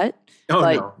works yet.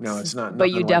 Oh, no, it's not.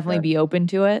 But you definitely be open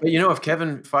to it. But if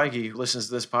Kevin Feige listens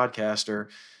to this podcast or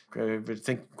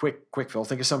think quick, Phil,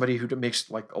 think of somebody who makes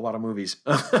like a lot of movies.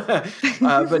 But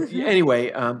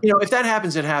anyway, if that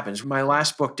happens, it happens. My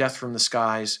last book, Death from the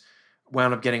Skies,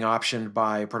 wound up getting optioned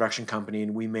by a production company,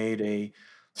 and we made a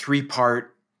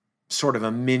 3-part sort of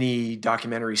a mini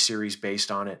documentary series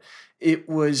based on it. It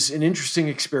was an interesting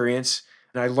experience,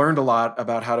 and I learned a lot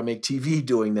about how to make TV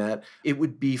doing that. It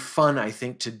would be fun, I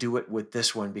think, to do it with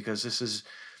this one because this is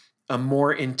a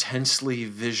more intensely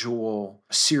visual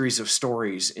series of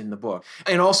stories in the book.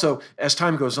 And also, as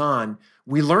time goes on,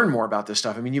 we learn more about this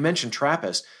stuff. I mean, you mentioned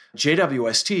TRAPPIST.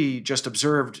 JWST just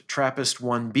observed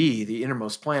TRAPPIST-1b, the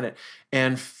innermost planet,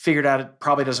 and figured out it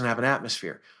probably doesn't have an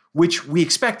atmosphere, which we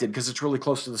expected because it's really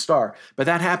close to the star. But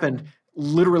that happened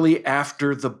literally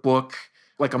after the book,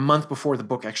 like a month before the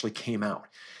book actually came out.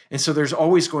 And so there's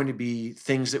always going to be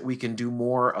things that we can do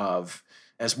more of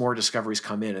as more discoveries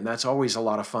come in. And that's always a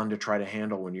lot of fun to try to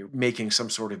handle when you're making some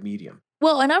sort of medium.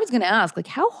 Well, and I was going to ask, like,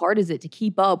 how hard is it to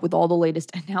keep up with all the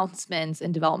latest announcements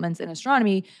and developments in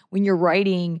astronomy when you're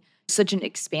writing such an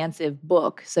expansive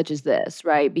book such as this,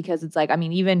 right? Because it's like, I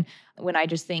mean, even when I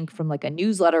just think from like a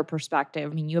newsletter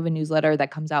perspective, I mean, you have a newsletter that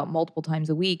comes out multiple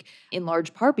times a week in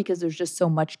large part because there's just so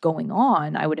much going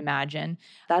on, I would imagine.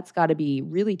 That's got to be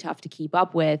really tough to keep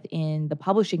up with in the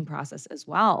publishing process as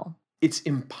well. It's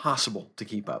impossible to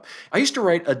keep up. I used to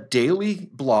write a daily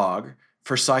blog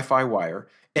for Sci-Fi Wire,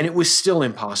 and it was still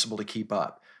impossible to keep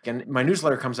up. And my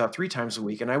newsletter comes out 3 times a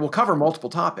week, and I will cover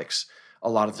multiple topics a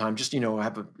lot of the time. Just, I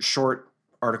have a short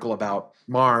article about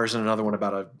Mars and another one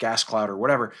about a gas cloud or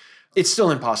whatever. It's still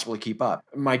impossible to keep up.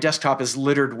 My desktop is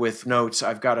littered with notes.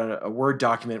 I've got a Word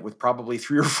document with probably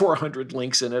 300 or 400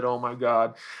 links in it. Oh my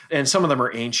God. And some of them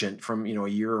are ancient from, a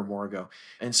year or more ago.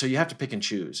 And so you have to pick and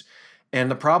choose. And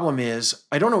the problem is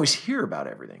I don't always hear about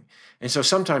everything. And so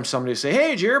sometimes somebody will say,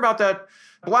 hey, did you hear about that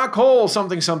black hole,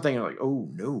 something? And I'm like, oh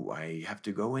no, I have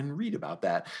to go and read about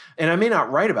that. And I may not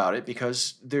write about it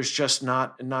because there's just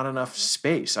not enough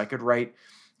space. I could write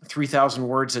 3,000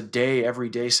 words a day, every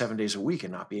day, 7 days a week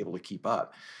and not be able to keep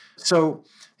up. So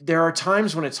there are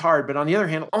times when it's hard, but on the other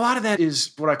hand, a lot of that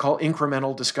is what I call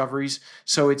incremental discoveries.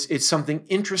 So it's something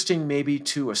interesting maybe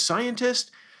to a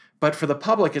scientist, but for the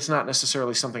public, it's not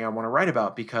necessarily something I want to write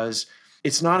about because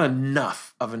it's not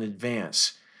enough of an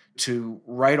advance to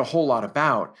write a whole lot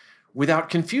about without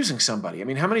confusing somebody. I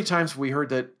mean, how many times have we heard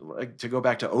that, like, to go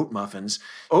back to oat muffins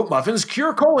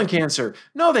cure colon cancer?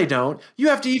 No, they don't. You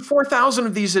have to eat 4,000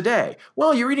 of these a day.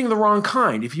 Well, you're eating the wrong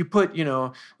kind if you put,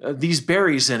 these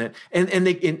berries in it. And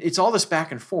it's all this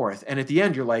back and forth. And at the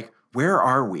end, you're like, where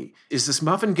are we? Is this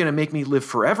muffin going to make me live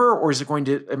forever, or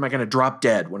am I going to drop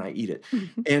dead when I eat it?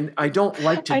 And I don't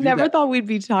like to I do never that. thought we'd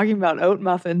be talking about oat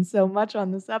muffins so much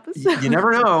on this You episode,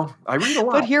 never know. I read a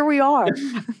lot. but here we are.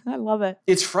 I love it.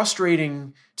 It's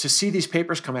frustrating to see these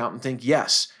papers come out and think,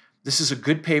 yes, this is a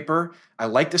good paper. I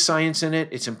like the science in it.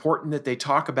 It's important that they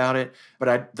talk about it,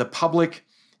 but the public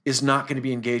is not going to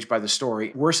be engaged by the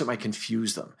story. Worse, it might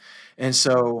confuse them. And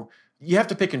so you have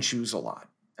to pick and choose a lot.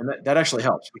 And that actually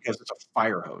helps because it's a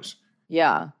fire hose.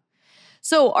 Yeah.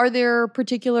 So, are there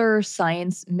particular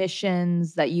science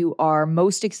missions that you are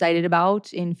most excited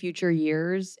about in future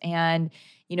years? And,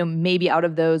 maybe out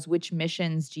of those, which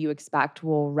missions do you expect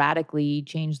will radically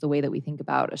change the way that we think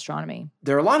about astronomy?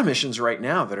 There are a lot of missions right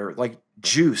now that are like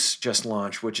JUICE just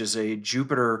launched, which is a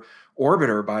Jupiter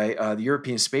orbiter by the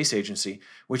European Space Agency,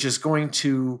 which is going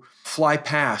to fly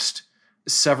past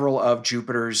several of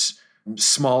Jupiter's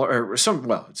smaller,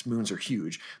 its moons are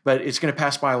huge, but it's going to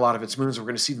pass by a lot of its moons. We're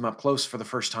going to see them up close for the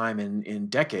first time in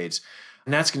decades.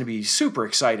 And that's going to be super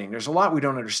exciting. There's a lot we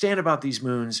don't understand about these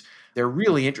moons. They're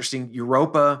really interesting.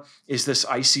 Europa is this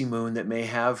icy moon that may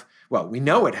have, we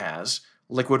know it has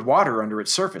liquid water under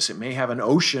its surface. It may have an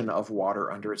ocean of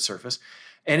water under its surface,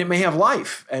 and it may have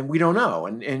life, and we don't know.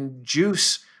 And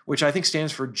JUICE, which I think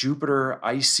stands for Jupiter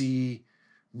Icy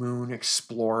Moon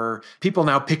Explorer. People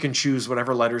now pick and choose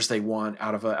whatever letters they want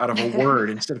out of a word.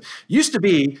 Used to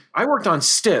be, I worked on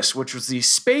STIS, which was the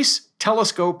Space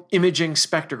Telescope Imaging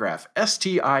Spectrograph,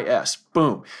 STIS,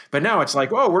 boom. But now it's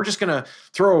like, we're just going to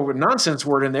throw a nonsense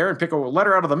word in there and pick a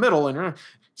letter out of the middle, and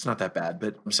it's not that bad,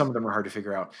 but some of them are hard to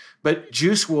figure out. But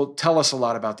JUICE will tell us a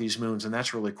lot about these moons, and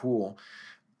that's really cool.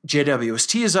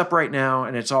 JWST is up right now,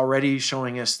 and it's already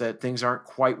showing us that things aren't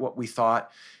quite what we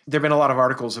thought. There have been a lot of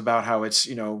articles about how it's,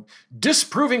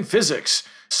 disproving physics.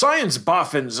 Science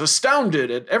boffins astounded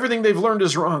at everything they've learned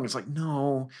is wrong. It's like,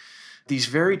 no, these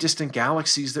very distant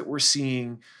galaxies that we're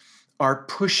seeing are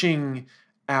pushing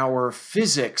our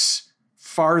physics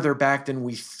farther back than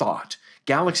we thought.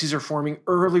 Galaxies are forming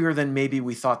earlier than maybe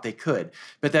we thought they could.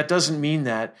 But that doesn't mean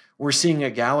that we're seeing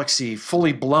a galaxy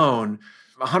fully blown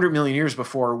 100 million years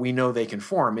before we know they can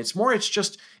form.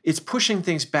 It's pushing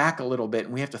things back a little bit,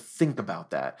 and we have to think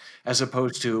about that as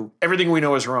opposed to everything we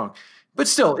know is wrong. But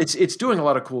still, it's doing a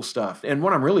lot of cool stuff. And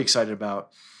what I'm really excited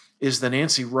about is the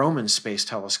Nancy Roman Space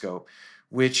Telescope,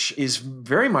 which is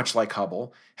very much like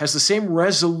Hubble, has the same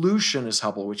resolution as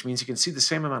Hubble, which means you can see the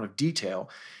same amount of detail,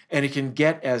 and it can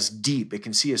get as deep. It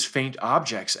can see as faint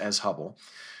objects as Hubble.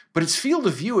 But its field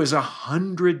of view is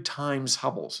 100 times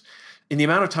Hubble's. In the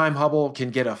amount of time Hubble can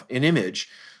get an image,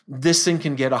 this thing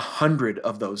can get 100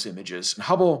 of those images. And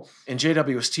Hubble and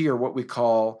JWST are what we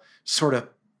call sort of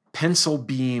pencil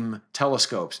beam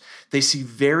telescopes. They see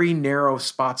very narrow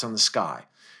spots on the sky,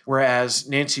 whereas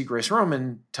Nancy Grace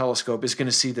Roman telescope is going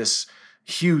to see this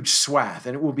huge swath,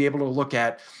 and it will be able to look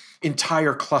at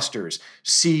entire clusters,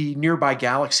 see nearby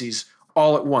galaxies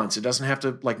all at once. It doesn't have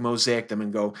to mosaic them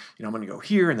and go, I'm going to go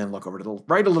here and then look over to the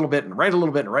right a little bit and right a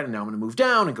little bit and right, and now I'm going to move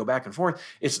down and go back and forth.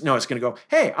 It's going to go,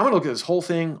 hey, I'm going to look at this whole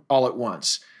thing all at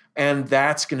once. And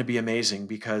that's going to be amazing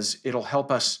because it'll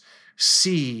help us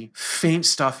see faint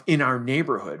stuff in our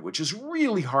neighborhood, which is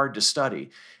really hard to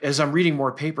study. As I'm reading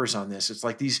more papers on this, it's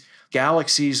like these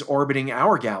galaxies orbiting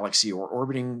our galaxy or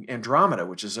orbiting Andromeda,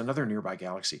 which is another nearby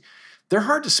galaxy. They're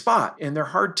hard to spot and they're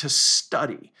hard to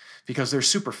study because they're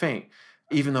super faint,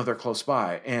 even though they're close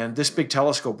by. And this big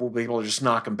telescope will be able to just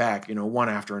knock them back, one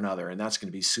after another. And that's going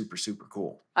to be super, super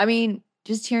cool. I mean,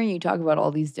 just hearing you talk about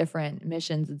all these different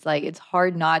missions, it's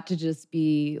hard not to just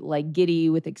be giddy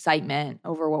with excitement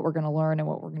over what we're going to learn and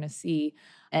what we're going to see.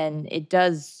 And it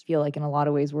does feel like in a lot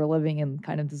of ways we're living in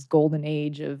kind of this golden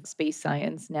age of space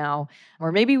science now,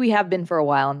 or maybe we have been for a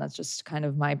while, and that's just kind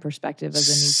of my perspective as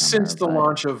a newcomer. Since the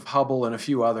launch of Hubble and a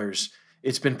few others,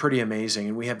 it's been pretty amazing.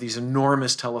 And we have these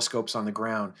enormous telescopes on the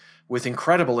ground with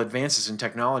incredible advances in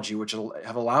technology, which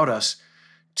have allowed us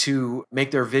to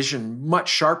make their vision much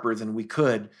sharper than we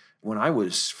could when I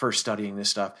was first studying this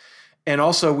stuff. And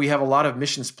also we have a lot of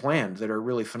missions planned that are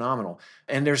really phenomenal.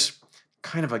 And there's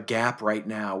kind of a gap right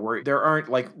now where there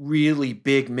aren't really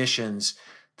big missions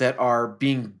that are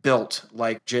being built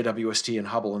like JWST and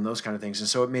Hubble and those kind of things. And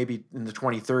so it may be in the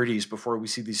 2030s before we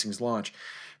see these things launch.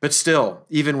 But still,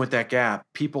 even with that gap,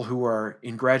 people who are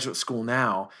in graduate school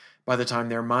now, by the time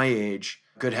they're my age,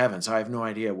 good heavens, I have no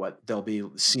idea what they'll be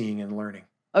seeing and learning.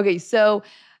 Okay, so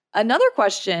another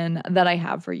question that I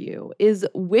have for you is,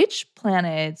 which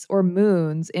planets or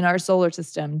moons in our solar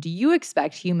system do you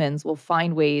expect humans will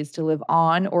find ways to live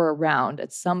on or around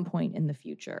at some point in the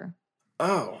future?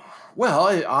 Oh,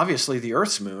 well, obviously the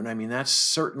Earth's moon. I mean, that's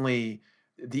certainly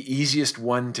the easiest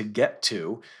one to get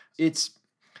to. It's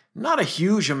not a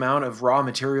huge amount of raw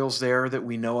materials there that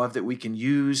we know of that we can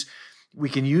use. We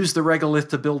can use the regolith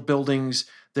to build buildings.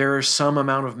 There are some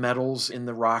amount of metals in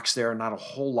the rocks there, not a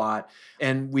whole lot.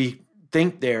 And we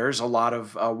think there's a lot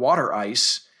of water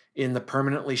ice in the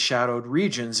permanently shadowed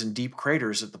regions and deep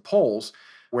craters at the poles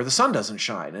where the sun doesn't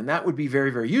shine. And that would be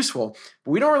very, very useful.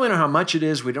 But we don't really know how much it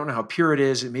is. We don't know how pure it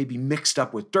is. It may be mixed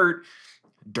up with dirt,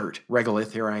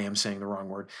 regolith, here I am saying the wrong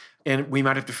word. And we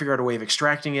might have to figure out a way of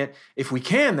extracting it. If we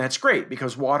can, that's great,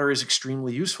 because water is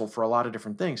extremely useful for a lot of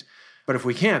different things. But if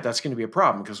we can't, that's going to be a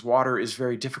problem, because water is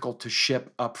very difficult to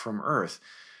ship up from Earth.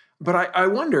 But I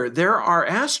wonder, there are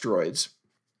asteroids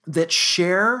that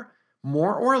share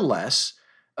more or less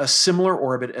a similar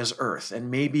orbit as Earth, and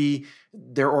maybe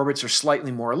their orbits are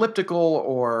slightly more elliptical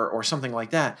or something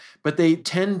like that, but they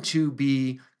tend to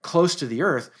be close to the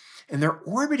Earth, and they're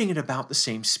orbiting at about the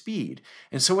same speed.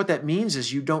 And so what that means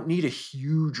is you don't need a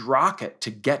huge rocket to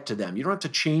get to them. You don't have to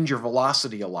change your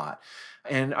velocity a lot.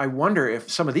 And I wonder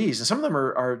if some of these, and some of them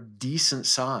are decent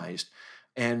sized,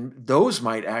 and those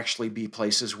might actually be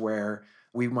places where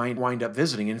we might wind up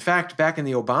visiting. In fact, back in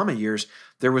the Obama years,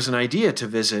 there was an idea to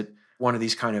visit one of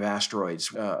these kind of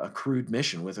asteroids, a crewed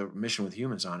mission with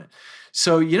humans on it.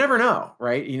 So you never know,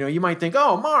 right? You might think,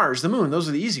 oh, Mars, the moon, those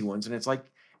are the easy ones. And it's like,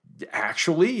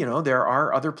 actually, there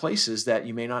are other places that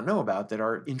you may not know about that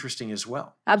are interesting as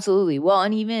well. Absolutely. Well,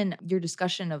 and even your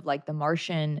discussion of like the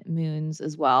Martian moons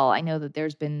as well. I know that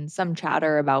there's been some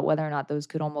chatter about whether or not those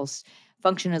could almost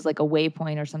function as like a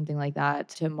waypoint or something like that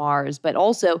to Mars, but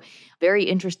also very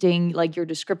interesting, like your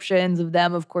descriptions of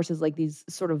them, of course, as like these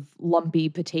sort of lumpy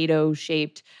potato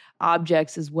shaped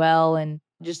objects as well. And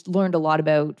just learned a lot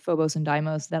about Phobos and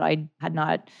Deimos that I had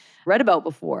not read about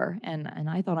before. And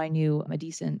I thought I knew a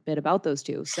decent bit about those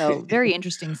two. So very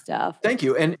interesting stuff. Thank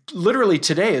you. And literally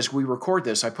today, as we record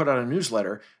this, I put out a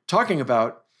newsletter talking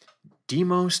about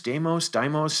Deimos.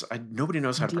 Nobody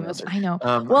knows how to pronounce it. I know.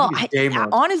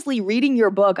 Honestly, reading your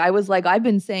book, I was like, I've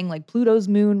been saying like Pluto's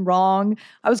moon wrong.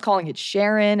 I was calling it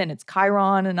Charon and it's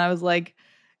Chiron. And I was like,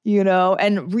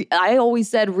 and I always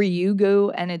said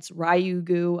Ryugu and it's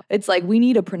Ryugu. It's like, we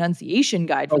need a pronunciation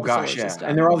guide for the solar system.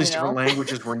 And there are all these different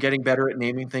languages. We're getting better at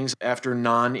naming things after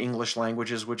non-English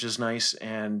languages, which is nice.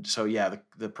 And so,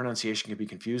 the pronunciation can be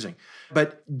confusing.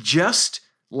 But just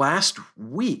last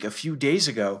week, a few days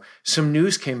ago, some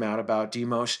news came out about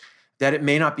Deimos that it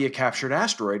may not be a captured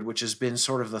asteroid, which has been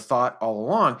sort of the thought all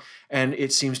along. And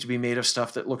it seems to be made of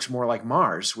stuff that looks more like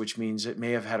Mars, which means it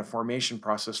may have had a formation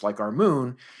process like our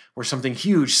moon, where something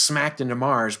huge smacked into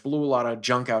Mars, blew a lot of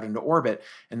junk out into orbit,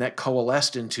 and that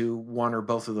coalesced into one or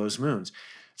both of those moons.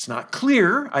 It's not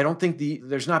clear. I don't think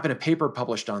there's not been a paper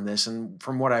published on this. And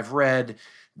from what I've read,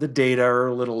 the data are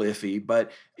a little iffy,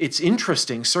 but it's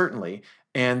interesting, certainly.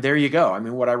 And there you go. I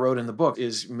mean, what I wrote in the book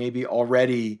is maybe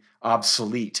already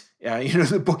obsolete.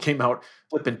 The book came out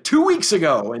flipping 2 weeks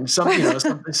ago, and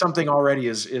something already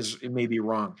is maybe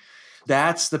wrong.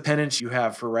 That's the penance you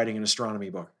have for writing an astronomy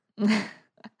book.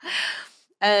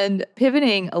 And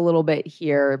pivoting a little bit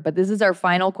here, but this is our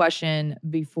final question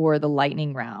before the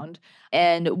lightning round.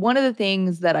 And one of the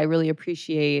things that I really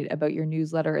appreciate about your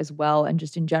newsletter as well, and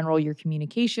just in general, your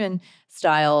communication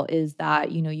style, is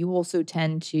that, you also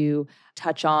tend to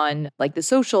touch on like the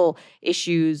social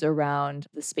issues around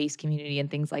the space community and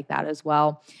things like that as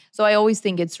well. So I always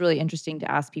think it's really interesting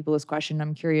to ask people this question.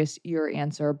 I'm curious your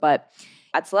answer, but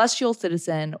at Celestial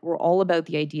Citizen, we're all about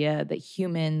the idea that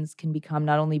humans can become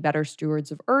not only better stewards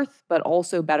of Earth, but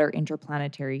also better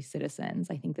interplanetary citizens.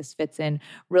 I think this fits in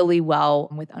really well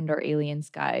with Under Alien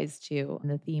Skies too,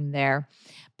 and the theme there.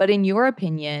 But in your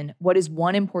opinion, what is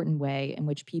one important way in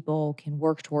which people can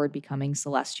work toward becoming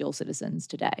celestial citizens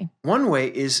today? One way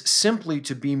is simply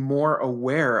to be more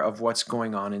aware of what's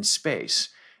going on in space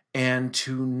and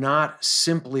to not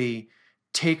simply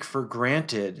take for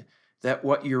granted that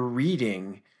what you're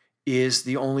reading is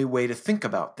the only way to think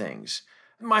about things.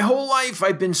 My whole life,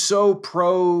 I've been so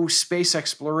pro space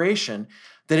exploration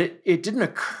that it didn't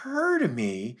occur to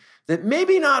me that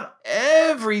maybe not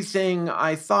everything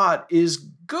I thought is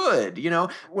good.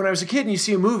 When I was a kid and you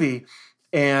see a movie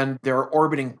and they're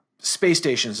orbiting space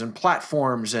stations and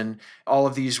platforms and all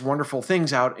of these wonderful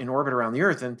things out in orbit around the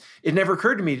Earth. And it never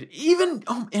occurred to me,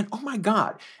 oh my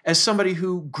God, as somebody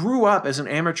who grew up as an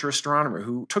amateur astronomer,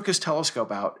 who took his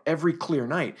telescope out every clear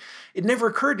night, it never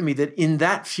occurred to me that in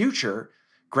that future,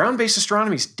 ground-based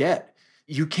astronomy is dead.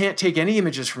 You can't take any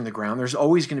images from the ground. There's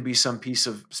always going to be some piece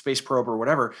of space probe or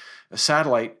whatever, a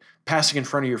satellite passing in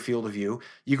front of your field of view.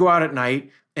 You go out at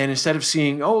night, and instead of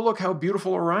seeing, oh, look how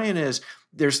beautiful Orion is,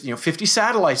 there's 50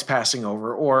 satellites passing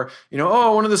over, or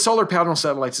oh, one of the solar panel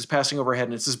satellites is passing overhead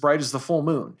and it's as bright as the full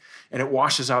moon and it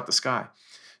washes out the sky.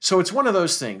 So it's one of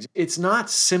those things. It's not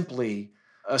simply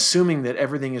assuming that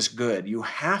everything is good. You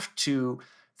have to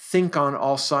think on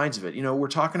all sides of it. We're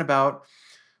talking about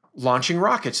launching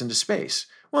rockets into space.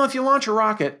 Well, if you launch a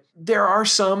rocket, there are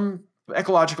some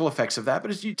ecological effects of that,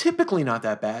 but it's typically not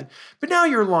that bad. But now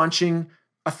you're launching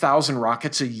 1,000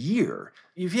 rockets a year.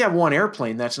 If you have one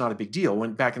airplane, that's not a big deal.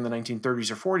 When back in the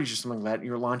 1930s or 40s or something like that,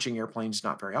 you're launching airplanes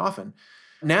not very often.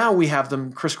 Now we have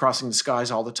them crisscrossing the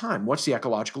skies all the time. What's the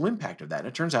ecological impact of that? And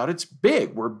it turns out it's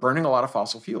big. We're burning a lot of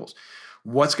fossil fuels.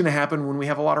 What's going to happen when we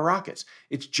have a lot of rockets?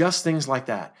 It's just things like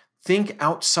that. Think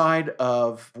outside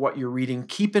of what you're reading.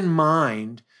 Keep in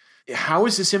mind, how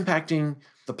is this impacting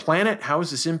the planet? How is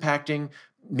this impacting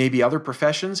maybe other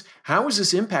professions? How is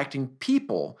this impacting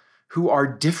people who are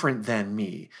different than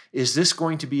me? Is this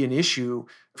going to be an issue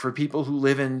for people who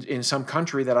live in some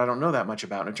country that I don't know that much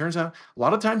about? And it turns out a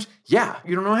lot of times, yeah,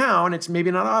 you don't know how, and it's maybe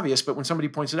not obvious, but when somebody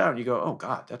points it out and you go, oh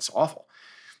God, that's awful.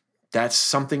 That's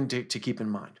something to keep in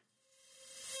mind.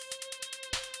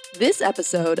 This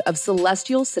episode of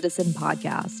Celestial Citizen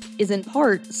Podcast is in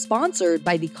part sponsored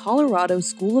by the Colorado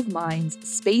School of Mines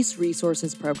Space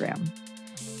Resources Program.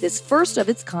 This first of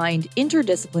its kind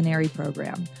interdisciplinary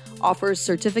program offers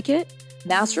certificate,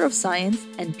 Master of Science,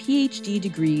 and PhD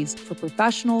degrees for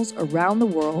professionals around the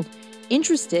world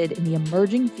interested in the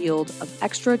emerging field of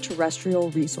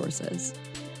extraterrestrial resources.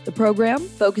 The program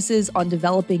focuses on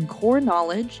developing core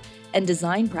knowledge and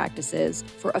design practices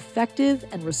for effective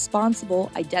and responsible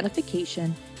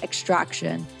identification,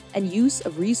 extraction, and use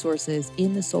of resources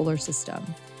in the solar system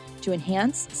to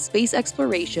enhance space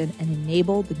exploration and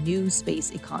enable the new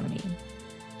space economy.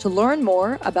 To learn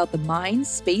more about the Mines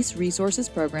Space Resources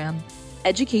Program,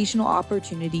 educational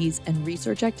opportunities, and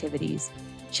research activities,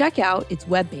 check out its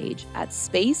webpage at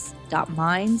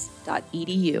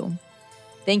space.mines.edu.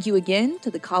 Thank you again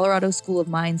to the Colorado School of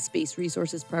Mines Space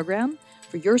Resources Program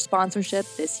for your sponsorship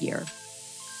this year.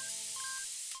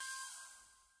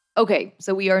 Okay,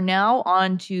 so we are now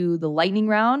on to the lightning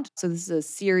round. So this is a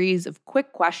series of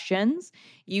quick questions.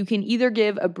 You can either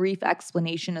give a brief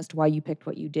explanation as to why you picked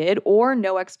what you did, or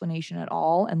no explanation at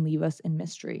all and leave us in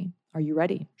mystery. Are you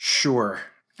ready? Sure.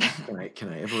 Can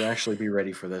I ever actually be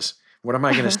ready for this? What am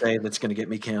I going to say that's going to get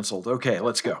me canceled? Okay,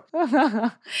 let's go.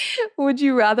 Would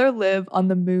you rather live on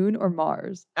the moon or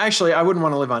Mars? Actually, I wouldn't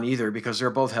want to live on either because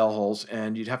they're both hellholes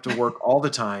and you'd have to work all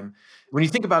the time. When you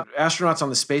think about astronauts on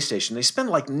the space station, they spend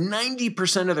like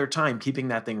 90% of their time keeping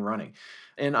that thing running.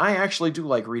 And I actually do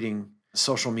like reading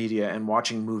social media and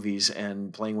watching movies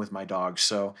and playing with my dogs.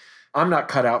 So I'm not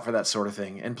cut out for that sort of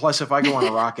thing. And plus, if I go on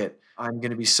a rocket, I'm going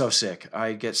to be so sick.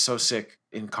 I get so sick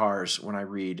in cars when I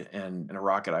read, and in a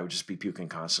rocket, I would just be puking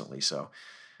constantly. So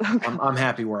I'm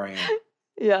happy where I am.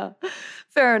 Yeah,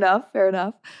 fair enough.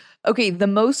 Okay, the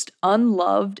most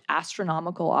unloved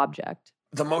astronomical object.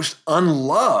 The most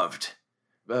unloved?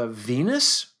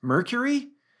 Venus? Mercury?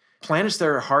 Planets that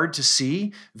are hard to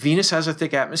see. Venus has a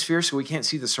thick atmosphere, so we can't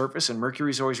see the surface, and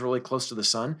Mercury is always really close to the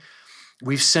sun.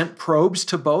 We've sent probes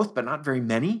to both, but not very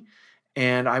many.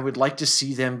 And I would like to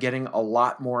see them getting a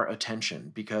lot more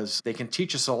attention because they can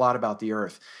teach us a lot about the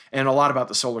Earth and a lot about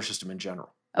the solar system in general.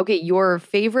 Okay, your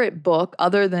favorite book,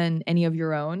 other than any of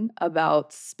your own,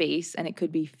 about space, and it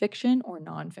could be fiction or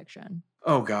nonfiction.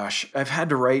 Oh gosh, I've had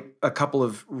to write a couple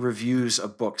of reviews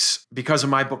of books because of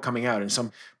my book coming out. And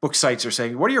some book sites are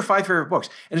saying, what are your 5 favorite books?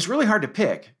 And it's really hard to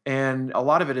pick. And a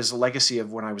lot of it is a legacy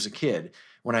of when I was a kid,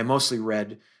 when I mostly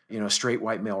read, straight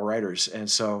white male writers.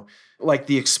 And so like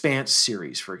the Expanse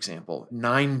series, for example,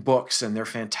 9 books, and they're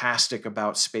fantastic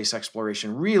about space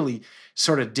exploration, really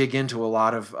sort of dig into a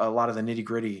lot of the nitty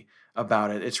gritty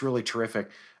about it. It's really terrific.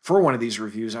 For one of these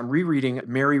reviews, I'm rereading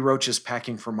Mary Roach's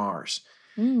Packing for Mars.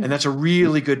 And that's a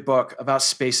really good book about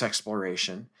space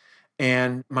exploration.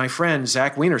 And my friend,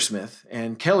 Zach Weinersmith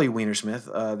and Kelly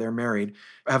Weinersmith, they're married,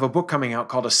 have a book coming out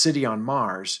called A City on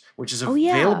Mars, which is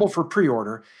available for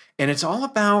pre-order. And it's all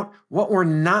about what we're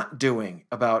not doing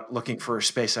about looking for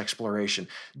space exploration.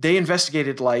 They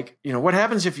investigated what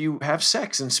happens if you have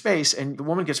sex in space and the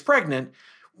woman gets pregnant?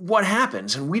 What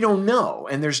happens? And we don't know.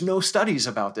 And there's no studies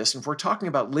about this. And if we're talking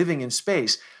about living in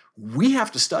space, we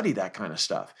have to study that kind of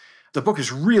stuff. The book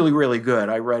is really, really good.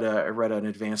 I read an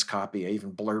advanced copy. I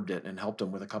even blurbed it and helped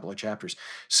them with a couple of chapters.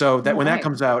 So that when that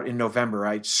comes out in November,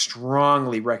 I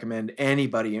strongly recommend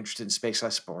anybody interested in space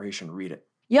exploration read it.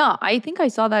 Yeah, I think I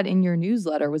saw that in your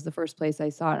newsletter was the first place I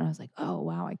saw it. And I was like, oh,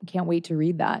 wow, I can't wait to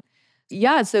read that.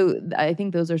 Yeah, so I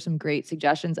think those are some great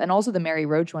suggestions. And also the Mary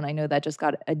Roach one, I know that just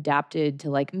got adapted to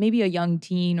like maybe a young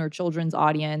teen or children's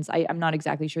audience. I'm not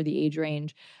exactly sure the age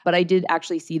range, but I did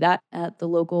actually see that at the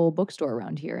local bookstore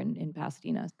around here in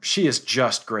Pasadena. She is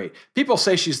just great. People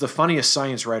say she's the funniest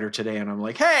science writer today, and I'm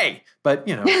like, hey, but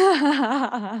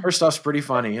her stuff's pretty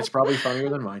funny. It's probably funnier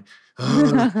than mine.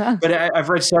 But I've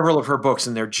read several of her books,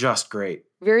 and they're just great.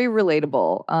 Very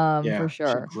relatable, Yeah, for she's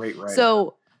sure. a great writer.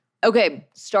 So, okay,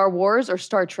 Star Wars or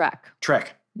Star Trek?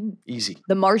 Trek. Easy.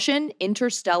 The Martian,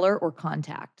 Interstellar, or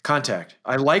Contact? Contact.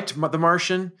 I liked The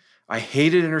Martian. I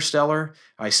hated Interstellar.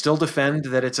 I still defend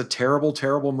that it's a terrible,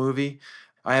 terrible movie.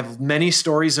 I have many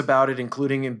stories about it,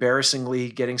 including embarrassingly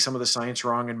getting some of the science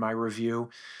wrong in my review.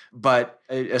 But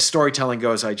as storytelling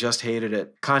goes, I just hated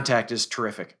it. Contact is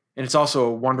terrific. And it's also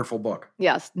a wonderful book.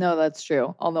 Yes, no, that's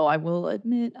true. Although I will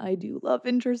admit, I do love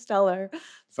Interstellar.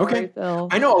 Sorry, Okay. Phil.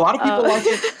 I know a lot of people like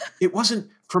it. It wasn't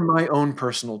for my own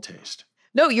personal taste.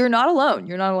 No, you're not alone.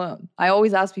 You're not alone. I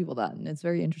always ask people that, and it's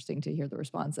very interesting to hear the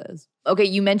responses. Okay,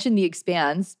 you mentioned The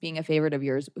Expanse being a favorite of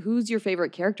yours. Who's your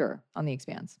favorite character on The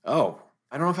Expanse? Oh,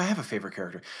 I don't know if I have a favorite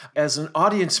character. As an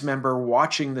audience member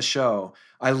watching the show,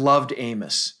 I loved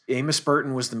Amos. Amos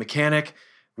Burton was the mechanic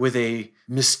with a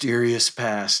mysterious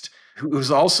past, who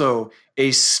was also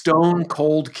a stone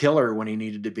cold killer when he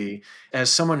needed to be. As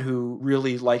someone who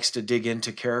really likes to dig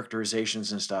into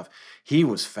characterizations and stuff, he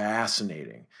was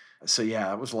fascinating. So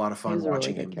yeah, it was a lot of fun He's a really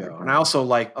watching good him go. character. And I also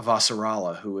like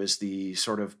Avasarala, who is the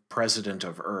sort of president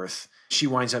of Earth. She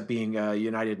winds up being a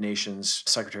United Nations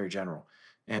Secretary General.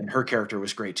 And her character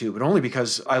was great too, but only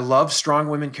because I love strong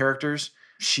women characters.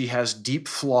 She has deep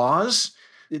flaws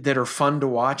that are fun to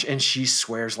watch, and she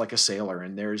swears like a sailor.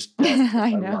 And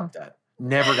I know. love that.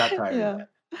 Never got tired of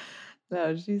that.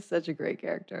 No, she's such a great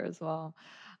character as well.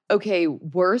 Okay,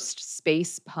 worst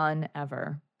space pun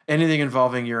ever. Anything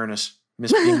involving Uranus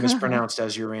being mispronounced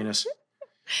as Uranus.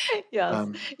 Yes.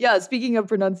 Yeah, speaking of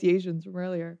pronunciations from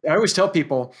earlier. I always tell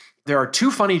people there are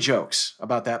two funny jokes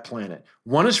about that planet.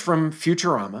 One is from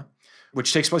Futurama,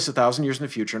 which takes place 1,000 years in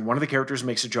the future, and one of the characters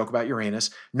makes a joke about Uranus.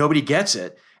 Nobody gets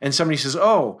it, and somebody says,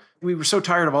 oh, we were so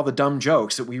tired of all the dumb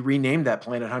jokes that we renamed that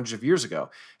planet hundreds of years ago.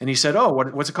 And he said, oh,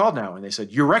 what's it called now? And they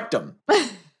said, Eurectum.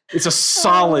 It's a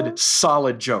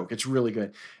solid joke. It's really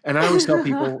good. And I always tell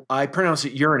people, I pronounce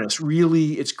it Uranus.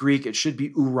 Really, it's Greek. It should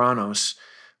be Uranos.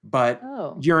 But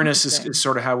Uranus is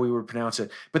sort of how we would pronounce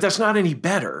it. But that's not any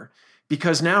better,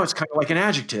 because now it's kind of like an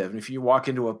adjective. And if you walk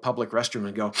into a public restroom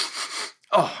and go,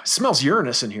 oh, it smells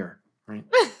Uranus in here, right?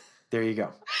 There you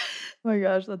go. Oh my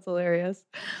gosh, that's hilarious.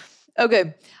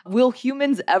 Okay. Will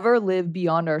humans ever live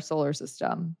beyond our solar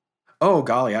system? Oh,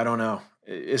 golly, I don't know.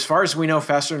 As far as we know,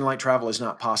 faster than light travel is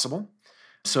not possible.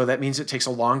 So that means it takes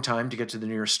a long time to get to the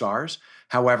nearest stars.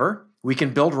 However, we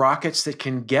can build rockets that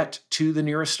can get to the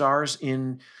nearest stars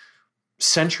in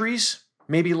centuries,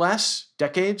 maybe less,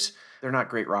 decades. They're not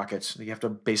great rockets. You have to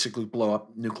basically blow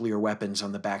up nuclear weapons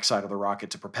on the backside of the rocket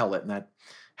to propel it. And that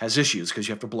has issues because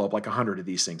you have to blow up like 100 of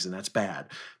these things, and that's bad.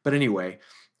 But anyway,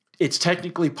 it's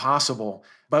technically possible.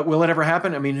 But will it ever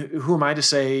happen? I mean, who am I to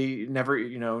say never,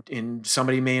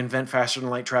 somebody may invent faster than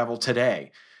light travel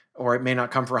today, or it may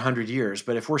not come for 100 years.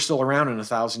 But if we're still around in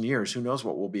 1,000 years, who knows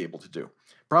what we'll be able to do?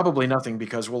 Probably nothing,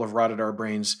 because we'll have rotted our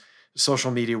brains. Social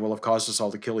media will have caused us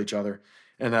all to kill each other,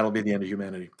 and that'll be the end of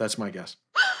humanity. That's my guess.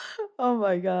 Oh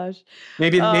my gosh.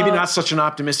 Maybe not such an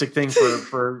optimistic thing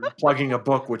for plugging a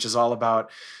book, which is all about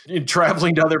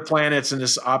traveling to other planets and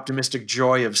this optimistic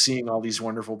joy of seeing all these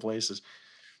wonderful places.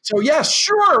 So yes,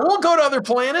 sure, we'll go to other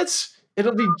planets.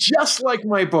 It'll be just like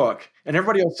my book. And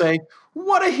everybody will say,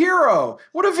 what a hero.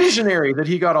 What a visionary that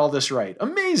he got all this right.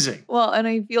 Amazing. Well, and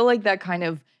I feel like that kind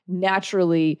of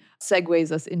naturally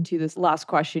segues us into this last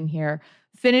question here.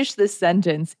 Finish this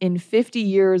sentence. In 50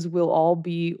 years, we'll all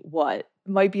be what?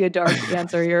 Might be a dark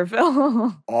answer here,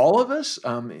 Phil. All of us?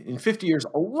 In 50 years,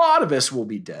 a lot of us will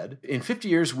be dead. In 50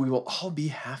 years, we will all be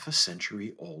half a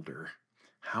century older.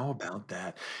 How about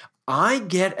that? I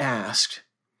get asked,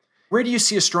 where do you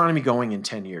see astronomy going in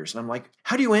 10 years? And I'm like,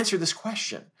 how do you answer this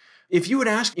question? If you had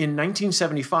asked in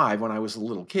 1975, when I was a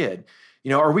little kid,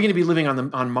 are we going to be living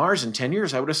on Mars in 10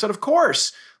 years? I would have said, of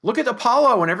course. Look at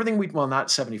Apollo and everything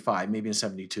not 75, maybe in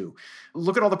 72.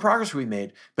 Look at all the progress we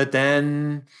made. But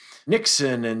then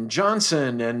Nixon and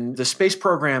Johnson and the space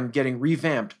program getting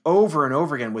revamped over and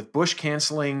over again, with Bush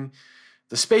canceling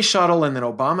the space shuttle and then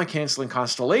Obama canceling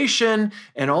Constellation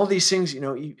and all these things.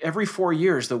 Every 4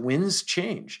 years, the winds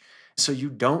change. So you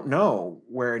don't know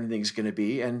where anything's going to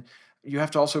be. And you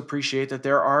have to also appreciate that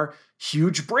there are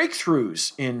huge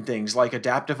breakthroughs in things like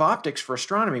adaptive optics for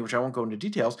astronomy, which I won't go into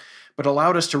details, but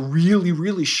allowed us to really,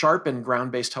 really sharpen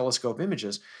ground-based telescope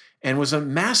images and was a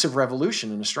massive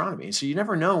revolution in astronomy. So you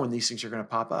never know when these things are going to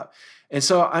pop up. And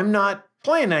so I'm not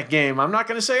playing that game. I'm not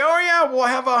going to say, oh yeah, we'll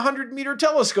have a 100-meter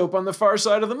telescope on the far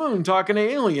side of the moon talking to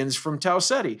aliens from Tau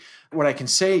Ceti. What I can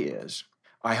say is,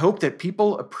 I hope that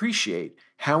people appreciate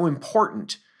how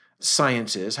important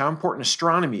science is, how important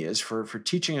astronomy is for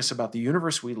teaching us about the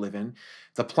universe we live in,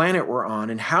 the planet we're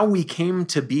on, and how we came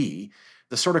to be.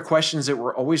 The sort of questions that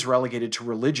were always relegated to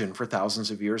religion for thousands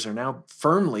of years are now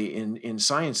firmly in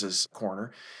science's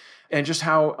corner. And just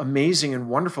how amazing and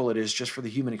wonderful it is just for the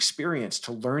human experience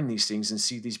to learn these things and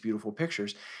see these beautiful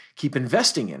pictures. Keep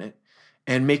investing in it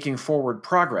and making forward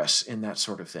progress in that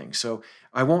sort of thing. So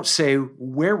I won't say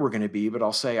where we're going to be, but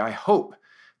I'll say I hope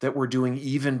that we're doing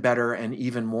even better and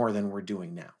even more than we're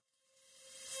doing now.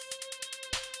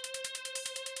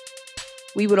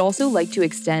 We would also like to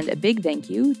extend a big thank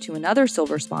you to another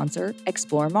silver sponsor,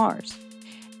 Explore Mars.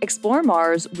 Explore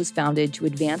Mars was founded to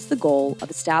advance the goal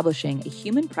of establishing a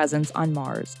human presence on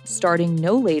Mars starting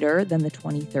no later than the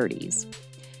 2030s.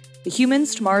 The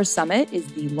Humans to Mars Summit is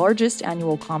the largest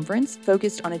annual conference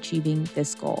focused on achieving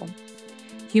this goal.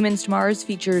 Humans to Mars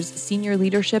features senior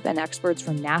leadership and experts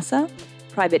from NASA,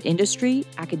 private industry,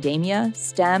 academia,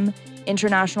 STEM,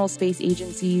 international space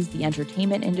agencies, the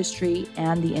entertainment industry,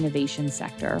 and the innovation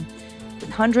sector, with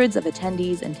hundreds of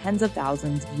attendees and tens of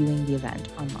thousands viewing the event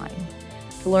online.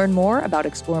 To learn more about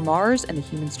Explore Mars and the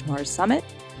Humans to Mars Summit,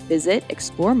 visit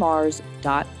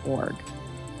exploremars.org.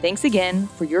 Thanks again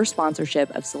for your sponsorship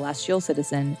of Celestial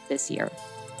Citizen this year.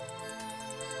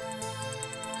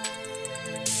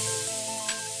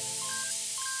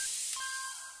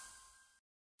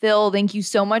 Phil, thank you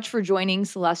so much for joining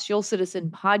Celestial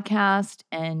Citizen podcast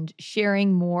and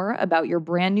sharing more about your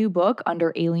brand new book,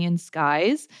 Under Alien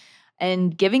Skies,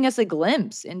 and giving us a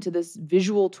glimpse into this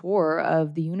visual tour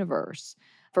of the universe.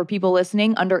 For people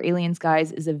listening, Under Alien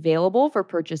Skies is available for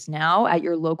purchase now at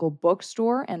your local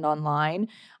bookstore and online.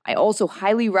 I also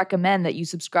highly recommend that you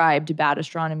subscribe to Bad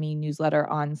Astronomy newsletter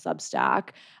on Substack.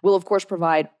 We'll, of course,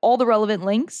 provide all the relevant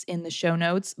links in the show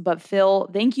notes. But Phil,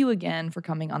 thank you again for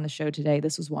coming on the show today.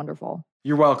 This was wonderful.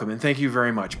 You're welcome, and thank you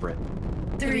very much, Britt.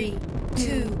 3,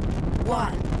 2,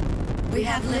 1. We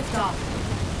have liftoff.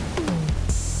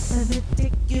 Let me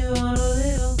take you on a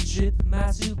little trip. My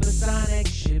supersonic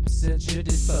ship's at your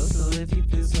disposal if you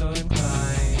feel so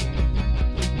inclined.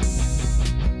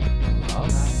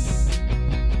 Alright.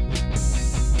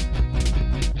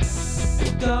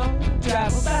 Go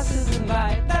travel faster than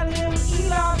light. That little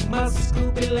Elon Musk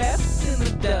will be left in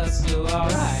the dust, so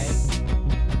alright.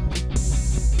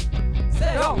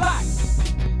 Say alright.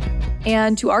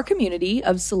 And to our community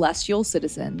of Celestial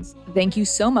Citizens, thank you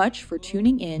so much for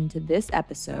tuning in to this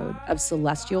episode of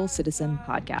Celestial Citizen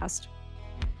Podcast.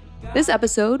 This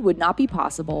episode would not be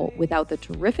possible without the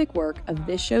terrific work of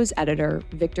this show's editor,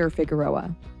 Victor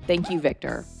Figueroa. Thank you,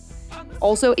 Victor.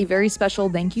 Also, a very special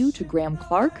thank you to Graham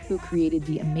Clark, who created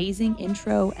the amazing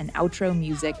intro and outro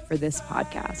music for this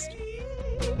podcast.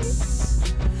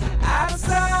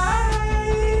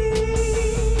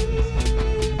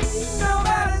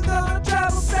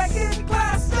 Second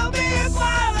class, there'll be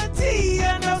equality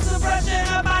and no suppression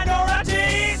of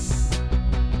minorities.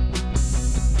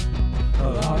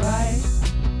 All right.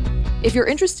 If you're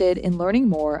interested in learning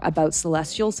more about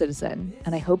Celestial Citizen,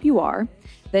 and I hope you are,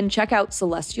 then check out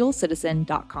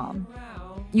celestialcitizen.com.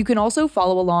 You can also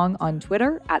follow along on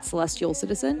Twitter at Celestial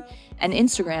Citizen and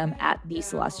Instagram at The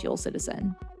Celestial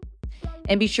Citizen.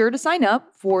 And be sure to sign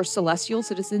up for Celestial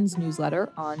Citizen's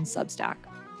newsletter on Substack.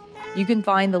 You can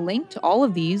find the link to all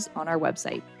of these on our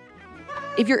website.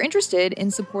 If you're interested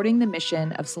in supporting the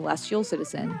mission of Celestial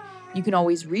Citizen, you can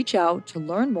always reach out to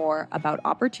learn more about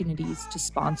opportunities to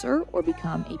sponsor or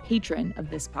become a patron of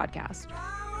this podcast.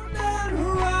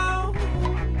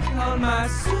 On my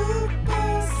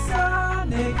supersonic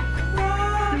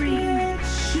 3,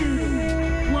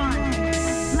 2, 1.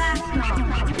 Blast off.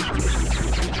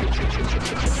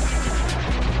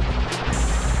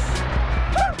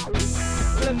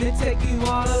 Let me take you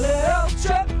on a little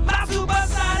trip. My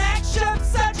supersonic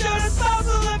ship's at your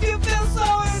disposal if you feel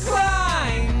so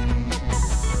inclined.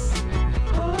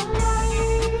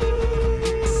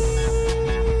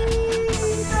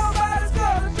 Nobody's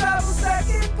gonna travel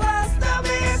second class. There'll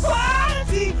be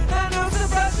equality and no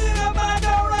suppression of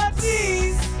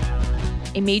minorities.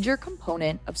 A major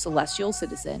component of Celestial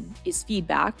Citizen is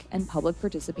feedback and public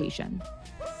participation.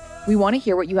 We want to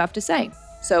hear what you have to say.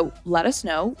 So let us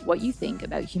know what you think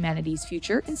about humanity's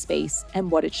future in space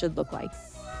and what it should look like.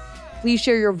 Please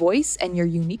share your voice and your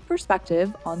unique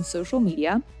perspective on social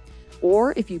media,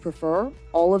 or if you prefer,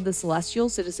 all of the Celestial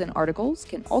Citizen articles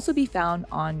can also be found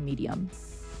on Medium.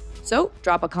 So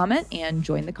drop a comment and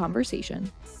join the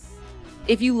conversation.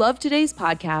 If you love today's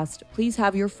podcast, please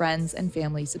have your friends and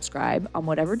family subscribe on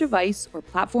whatever device or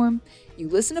platform you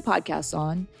listen to podcasts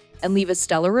on, and leave a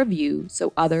stellar review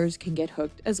so others can get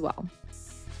hooked as well.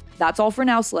 That's all for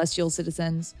now, Celestial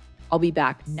Citizens. I'll be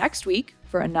back next week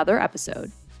for another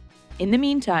episode. In the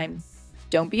meantime,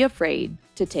 don't be afraid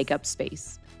to take up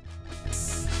space.